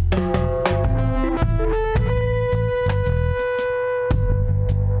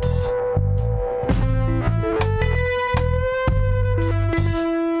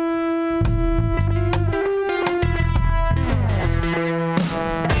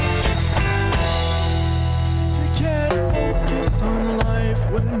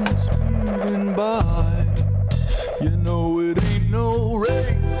 When you're speeding by, you know it ain't no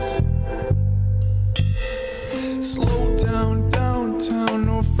race. Slow down downtown,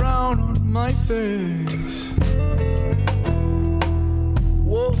 no frown on my face.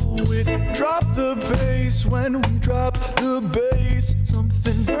 Whoa, it drop the bass when we drop the bass.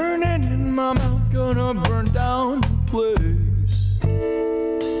 Something burning in my mouth, gonna burn down the place.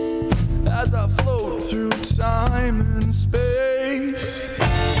 As I float through time and space,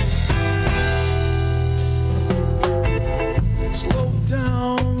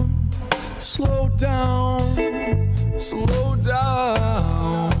 slow down, slow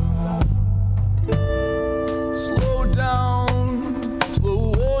down, slow down,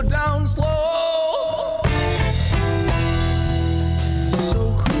 slow down, slow.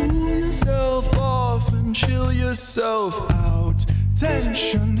 So cool yourself off and chill yourself out.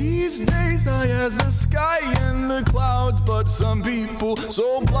 Tension these days high as the sky and the clouds, but some people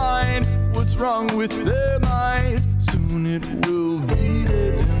so blind. What's wrong with their minds? Soon it will be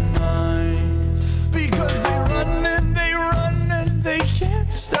their demise. Because they run and they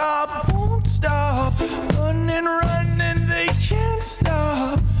can't stop, won't stop. Run and they can't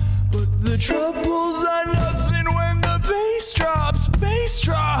stop. But the troubles are nothing when the bass drops, bass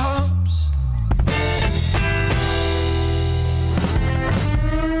drops.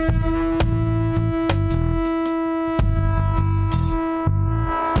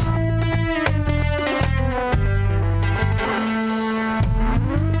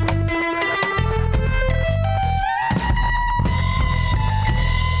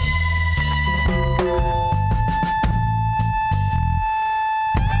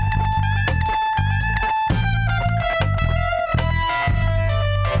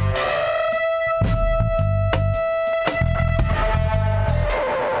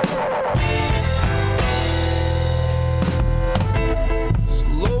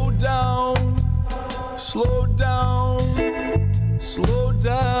 Slow down, slow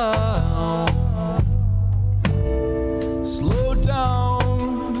down, slow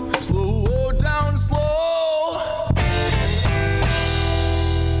down, slow down, slow.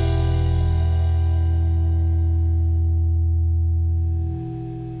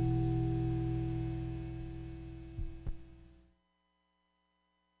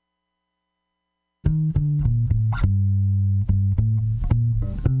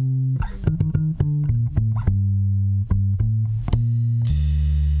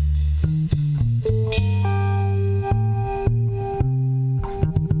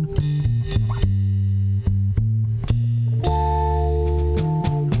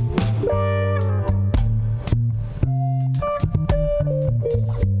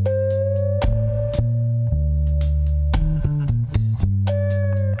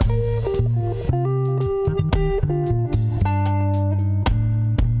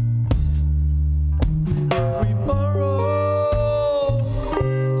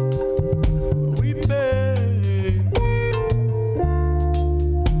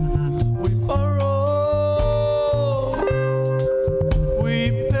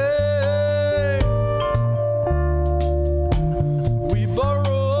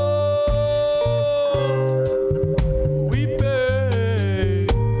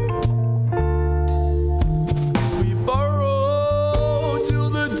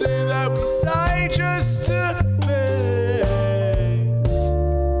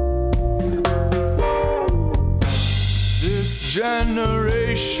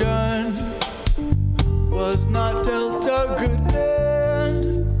 Generation was not dealt a good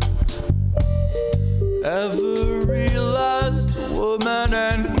hand. Every last woman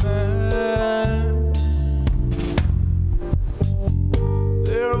and man,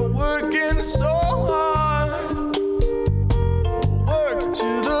 they're working so hard, worked to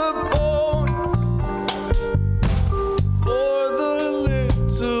the bone for the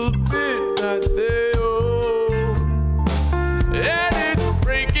little bit that they and it's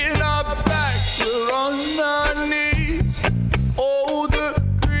breaking our backs, we're on our knees. Oh, the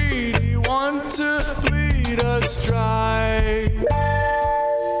greedy want to bleed us dry.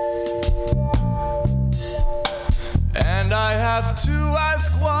 And I have to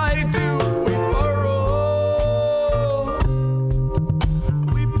ask, why do we borrow?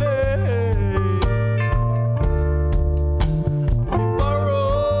 We pay. We borrow.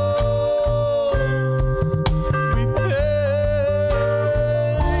 We pay.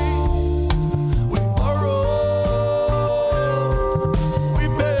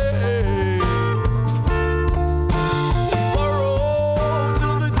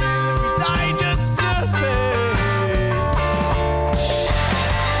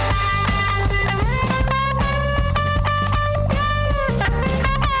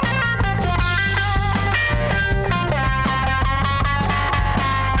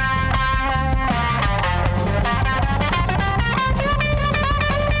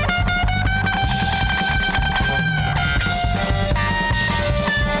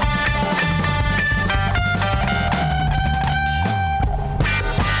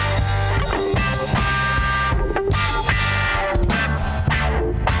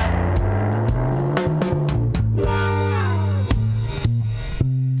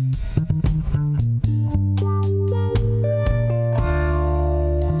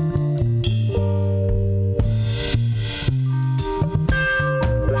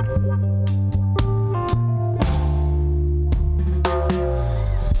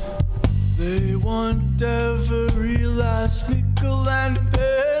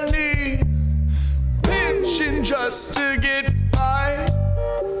 just to get by.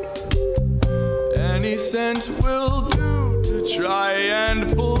 Any cent will do to try and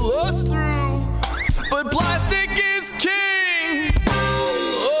pull us through. But plastic is king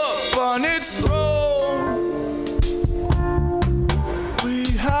up on its throne. We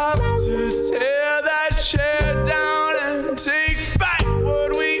have to tear that chair down and take back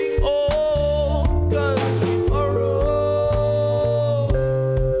what we own. 'Cause we borrow,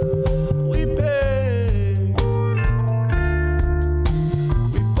 we pay.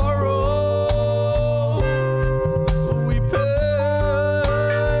 We borrow, we pay.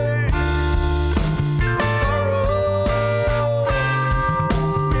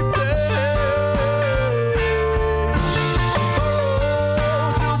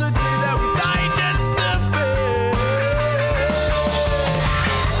 Till the day that we die just to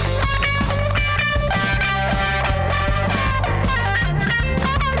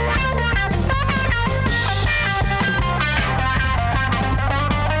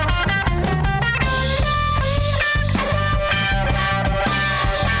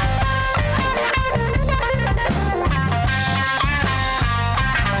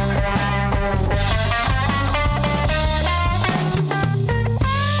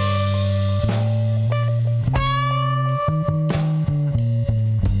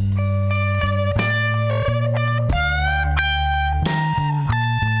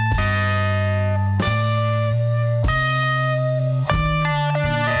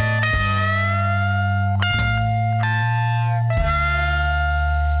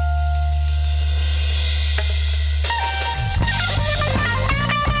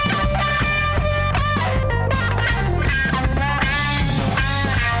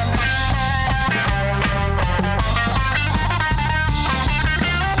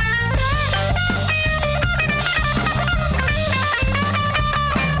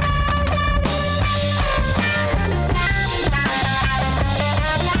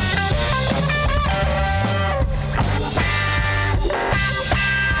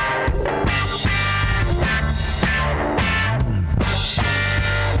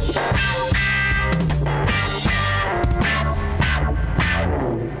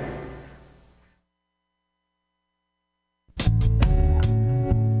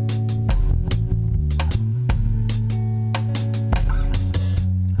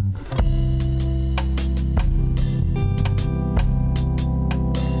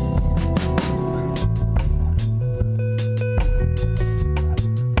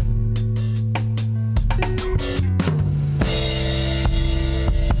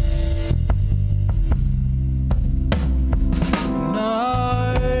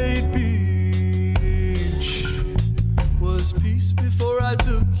Night beach was peace before I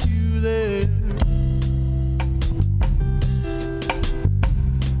took you there.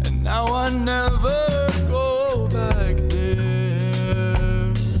 And now I never go back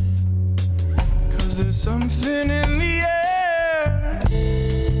there. 'Cause there's something in the air.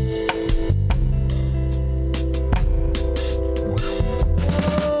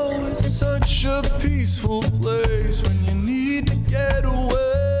 Oh, it's such a peaceful place when you need to get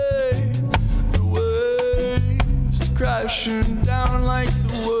away. The waves crashing down like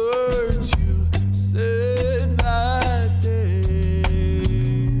the words you said that day.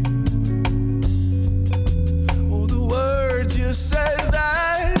 Oh, the words you said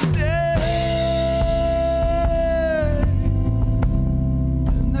that day.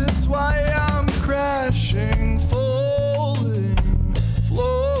 And that's why I'm crashing, falling,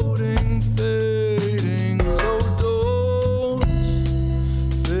 floating, fading. So don't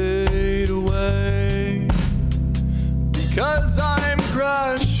fade away. Because I'm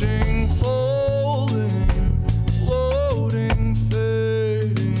crashing, falling, floating,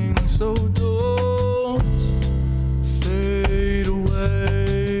 fading. So don't fade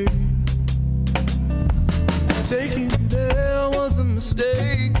away. Taking you there was a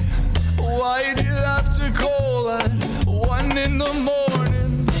mistake. Why'd you have to call at 1 in the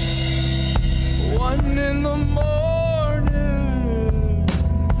morning? 1 in the morning.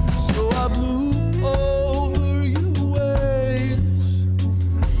 So I blew over your waves.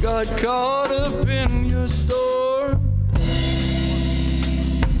 Got caught up in your storm.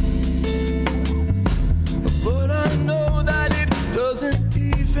 But I know that it doesn't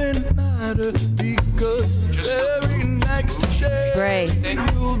even matter. Because the very next day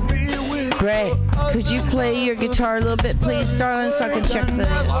you'll be with Gray, could you play your guitar a little bit, please, darling, so I can check the.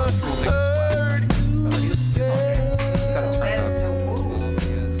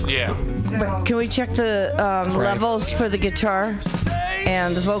 Yeah. Can we check the levels for the guitar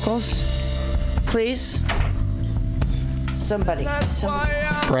and the vocals, please? Somebody.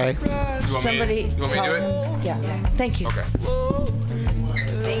 Bray. Somebody. You want me to do it? Yeah. Thank you. Okay.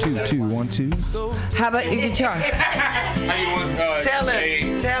 2 1 2. How about your guitar? Tell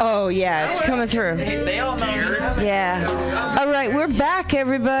him. Oh yeah, it's coming through. They all know. Yeah. All right, we're back,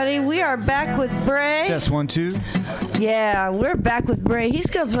 everybody. We are back with Bray. Test 1 2. Yeah, we're back with Bray. He's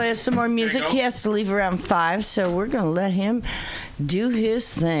gonna play us some more music. He has to leave around 5, so we're gonna let him do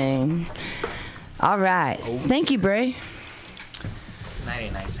his thing. All right. Thank you, Bray.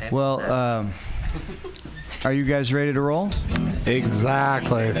 Well, are you guys ready to roll?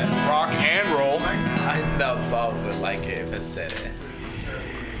 Exactly. Rock and roll. I know Bob would like it if I said it.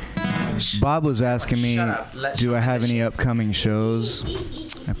 Bob was asking me, Shut up. Let do I have any upcoming shows?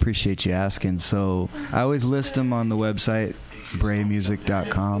 I appreciate you asking. So I always list them on the website,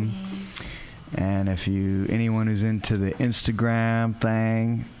 braymusic.com. And if anyone who's into the Instagram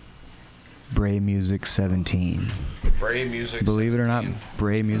thing, Bray Music 17. Bray Music. Believe it or not,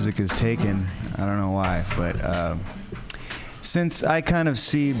 Bray Music is taken. I don't know why, but since I kind of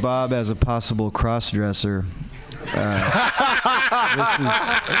see Bob as a possible cross-dresser,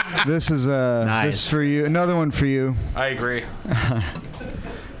 this is nice. This for you. Another one for you. I agree.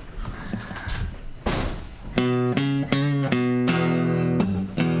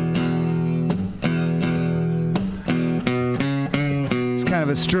 It's kind of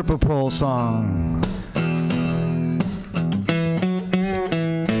a stripper pole song.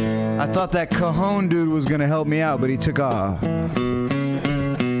 I thought that Cajon dude was gonna help me out, but he took off.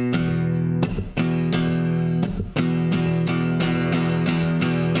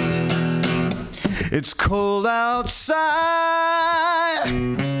 It's cold outside,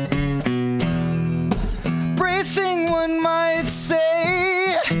 bracing one might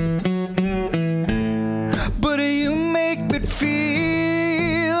say, but you make me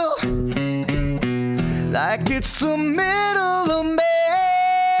feel like it's the middle of May.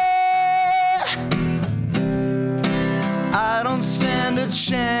 I don't stand a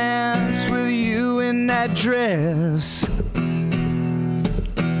chance with you in that dress.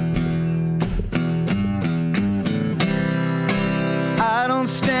 I don't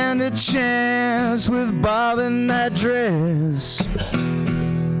stand a chance with Bob in that dress.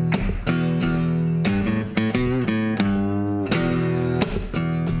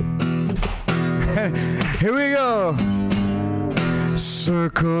 Here we go.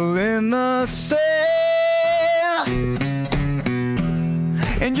 Circle in the sand,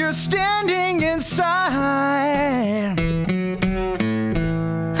 and you're standing inside,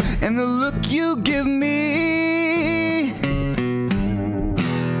 and the look you give me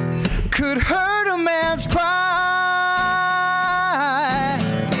could hurt a man's pride.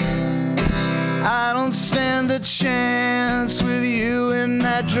 I don't stand a chance with you in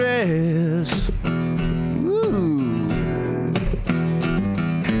that dress. Ooh.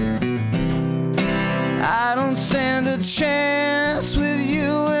 I don't stand a chance with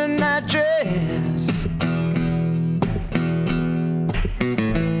you in that dress.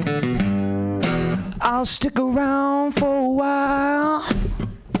 I'll stick around for a while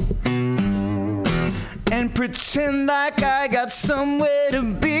and pretend like I got somewhere to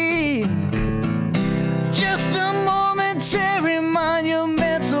be. Just a momentary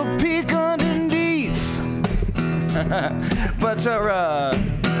monumental peek underneath. But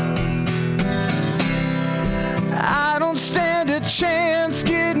I don't stand a chance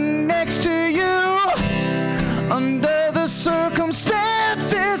getting next to you. Under the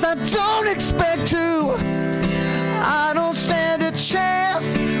circumstances, I don't expect to. I don't stand a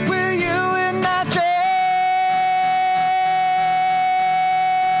chance with you in that dress.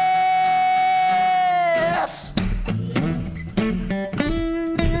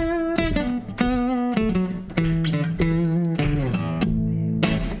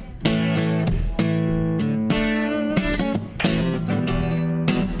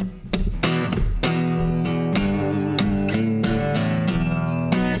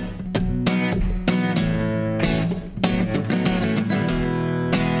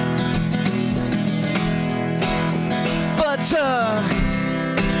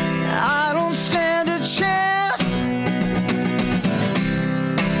 I don't stand a chance.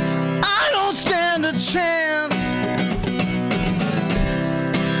 I don't stand a chance.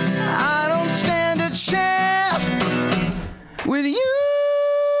 I don't stand a chance with you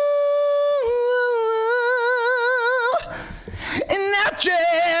in that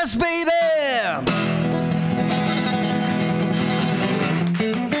dress, baby.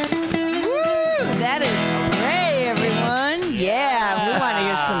 That is Ray, everyone. Yeah, we want to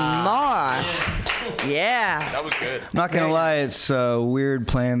hear some more. Yeah. That was good. Not gonna lie, it's weird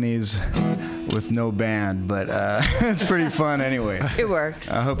playing these with no band, but it's pretty fun anyway. It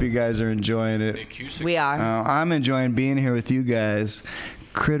works. I hope you guys are enjoying it. We are. I'm enjoying being here with you guys.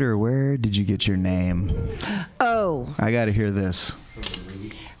 Critter, where did you get your name? Oh. I got to hear this.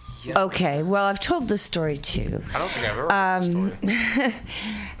 Okay. Well, I've told this story too. I don't think I've ever heard this story.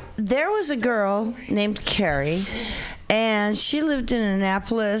 There was a girl named Carrie, and she lived in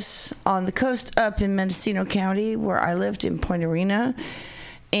Annapolis on the coast up in Mendocino County, where I lived in Point Arena.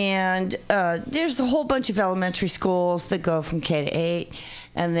 And there's a whole bunch of elementary schools that go from K to 8.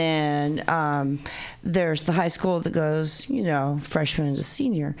 And then there's the high school that goes, freshman to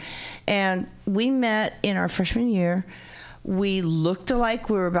senior. And we met in our freshman year. We looked alike.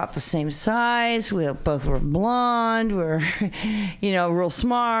 We were about the same size. We both were blonde. We were, real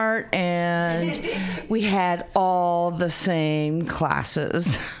smart. And we had all the same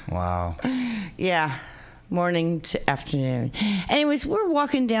classes. Wow. Yeah. Morning to afternoon. Anyways, we're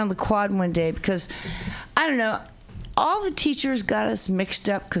walking down the quad one day because, I don't know, all the teachers got us mixed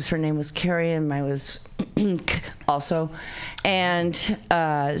up because her name was Carrie and mine was also. And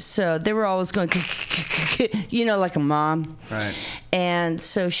so they were always going, like a mom. Right. And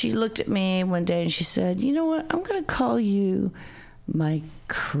so she looked at me one day and she said, you know what? I'm going to call you my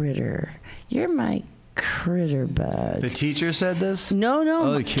critter. You're my critter bug. The teacher said this? No.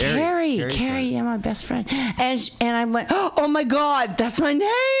 Oh, Carrie, yeah, my best friend. And I went, oh my God, that's my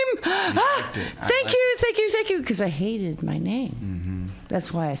name. Thank you. Because I hated my name. Mm-hmm.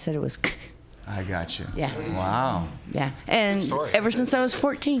 That's why I said it was. I got you. Yeah. Wow. Yeah. And ever since I was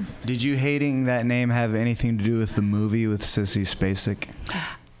 14. Did you hating that name have anything to do with the movie with Sissy Spacek?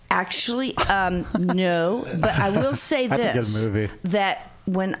 Actually, no. But I will say this. That's a good movie. That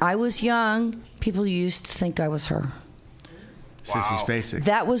when I was young, people used to think I was her. Sissy Spacek.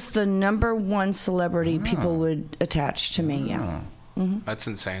 That was the number one celebrity people would attach to me, yeah. Mm-hmm. That's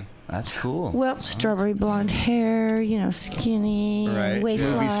insane. That's cool. Well, strawberry blonde hair, skinny, right.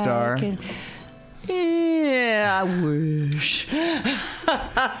 waif-like. Movie star. Yeah, I wish.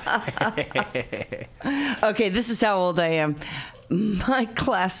 Okay, this is how old I am. My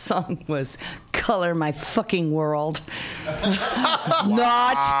class song was Color My Fucking World.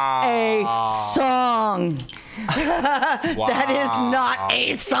 Not a song. That is not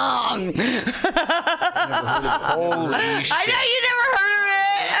a song. Holy shit. I know you never heard of it.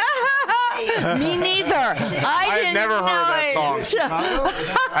 Me neither. I've never heard that song.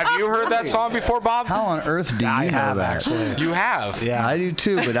 Have you heard that song before, Bob? How on earth do you know that? Actually. You have. Yeah, I do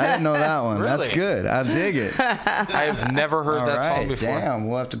too, but I didn't know that one. Really? That's good. I dig it. I've never heard that song before. Damn,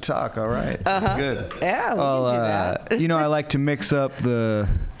 we'll have to talk. All right. That's good. Yeah, we can do that. I like to mix up the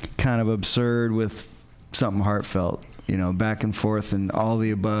kind of absurd with something heartfelt. Back and forth and all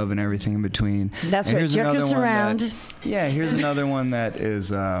the above and everything in between. That's and right. Jerk us around. Here's another one that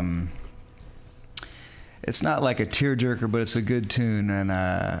is, it's not like a tearjerker, but it's a good tune. And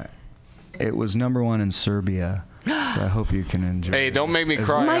it was #1 in Serbia. So I hope you can enjoy it. Hey, don't make me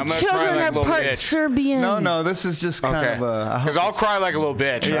cry. My I'm gonna children cry like are a little part bitch. Serbian. No, this is just kind of a... Because I'll cry like a little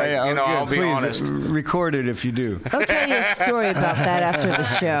bitch. Yeah, I'll be Please, honest. Record it if you do. I'll tell you a story about that after the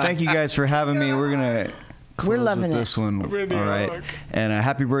show. Thank you guys for having me. We're going to... We're loving with it. This one, all right. And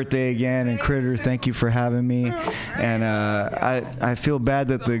happy birthday again, and Critter, thank you for having me. And I feel bad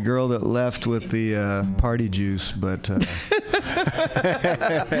that the girl that left with the party juice, but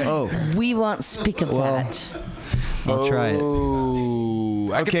we won't speak of that. I'll try it.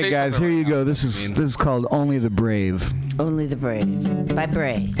 Okay, guys, here you go. This is called "Only the Brave." Only the Brave by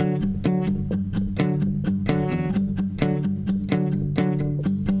Bray.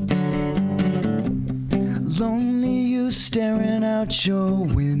 Lonely you staring out your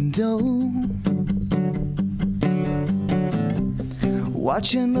window,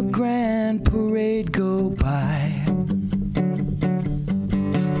 watching the grand parade go by.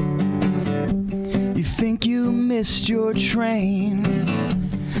 You think you missed your train,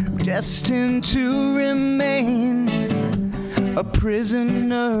 destined to remain a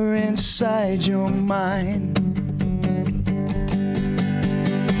prisoner inside your mind.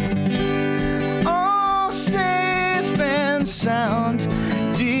 Safe and sound,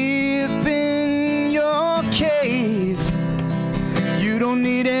 deep in your cave. You don't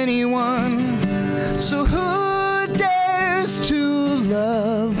need anyone, so who dares to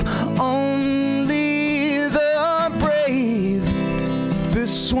love? Only the brave.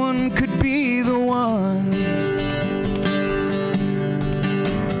 This one could be the one.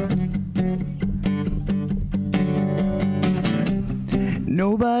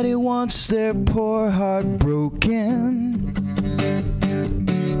 Nobody wants their poor heart broken.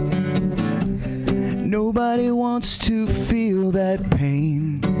 Nobody wants to feel that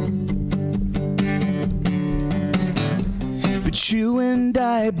pain. But you and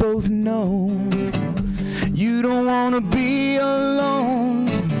I both know you don't want to be alone.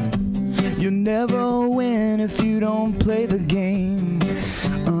 You'll never win if you don't play the game.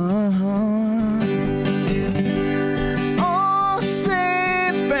 All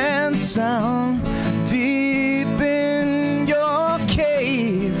safe and sound, deep in your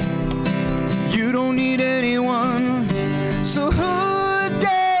cave. You don't need anyone, so who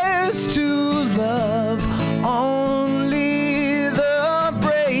dares to love only the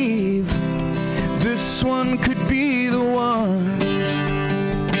brave? This one could be the one.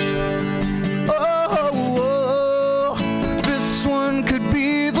 Oh, this one could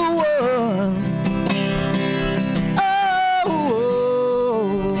be the one.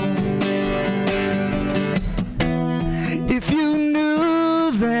 Oh, if you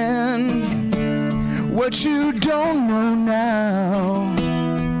knew then what you don't know now,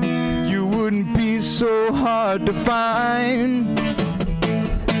 you wouldn't be so hard to find.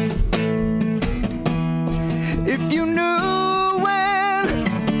 If you knew when,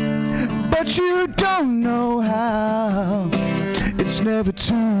 but you don't know how, it's never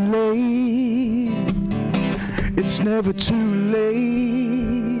too late. It's never too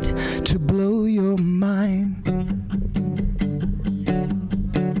late to blow your mind.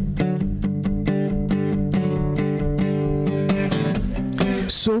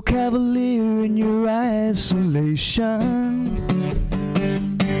 So cavalier in your isolation,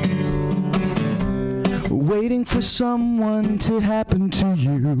 waiting for someone to happen to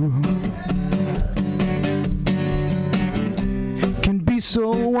you. Can be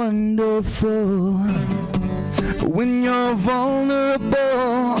so wonderful when you're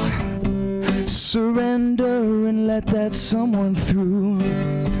vulnerable. Surrender and let that someone through.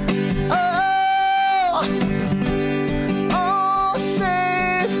 Oh,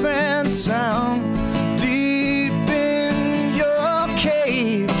 safe and sound, deep in your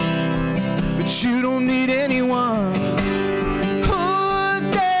cave. But you don't need anyone who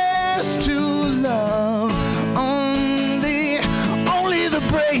dares to love only the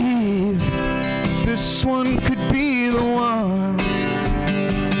brave. This one could be the one.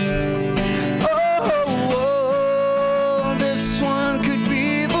 Oh, this one could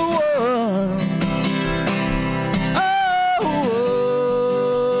be the one. Oh,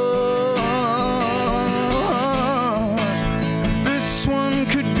 this one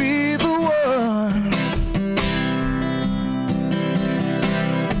could be the one.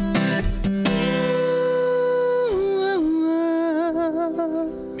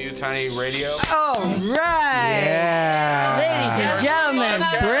 MutinyRadio. All right. Yeah. Ladies and gentlemen,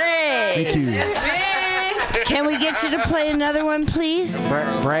 Bray. Thank you. Can we get you to play another one, please?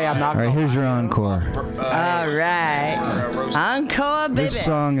 Bray, I'm not. All right, here's your encore. All right. Encore, baby. This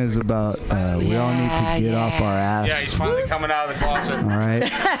song is about we all need to get off our ass. Yeah, he's finally coming out of the closet. All right.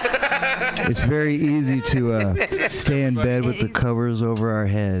 It's very easy to stay in bed with the covers over our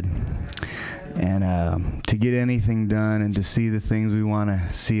head. And to get anything done and to see the things we want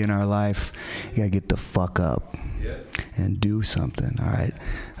to see in our life, you got to get the fuck up and do something, all right?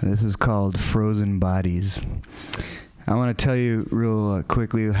 And this is called Frozen Bodies. I want to tell you real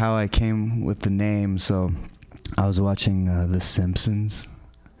quickly how I came with the name. So I was watching The Simpsons.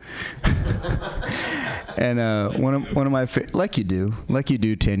 And one of my like you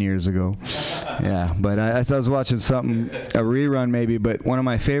do 10 years ago, yeah. But I was watching something, a rerun maybe. But one of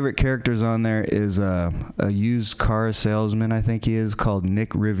my favorite characters on there is a used car salesman, I think he is, called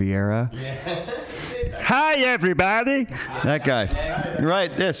Nick Riviera. Hi everybody, that guy,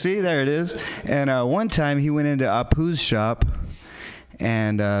 right? Yeah, see, there it is. And one time he went into Apu's shop.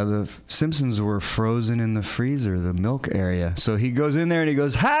 And the Simpsons were frozen in the freezer, the milk area. So he goes in there and he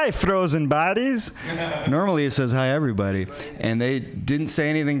goes, "Hi, frozen bodies." Normally it says, "Hi, everybody." And they didn't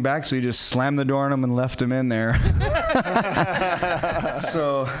say anything back, so he just slammed the door on them and left them in there.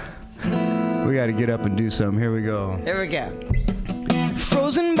 So we got to get up and do something. Here we go. There we go.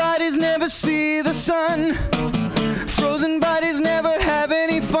 Frozen bodies never see the sun. Frozen bodies never have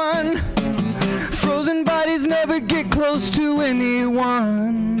any fun. Frozen bodies never get close to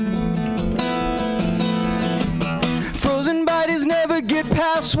anyone. Frozen bodies never get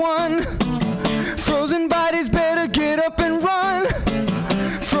past one. Frozen bodies better get up and run.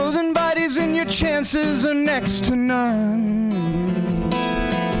 Frozen bodies and your chances are next to none.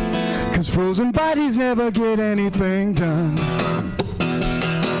 'Cause frozen bodies never get anything done.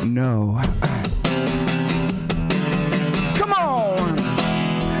 No. Come on.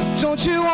 Don't you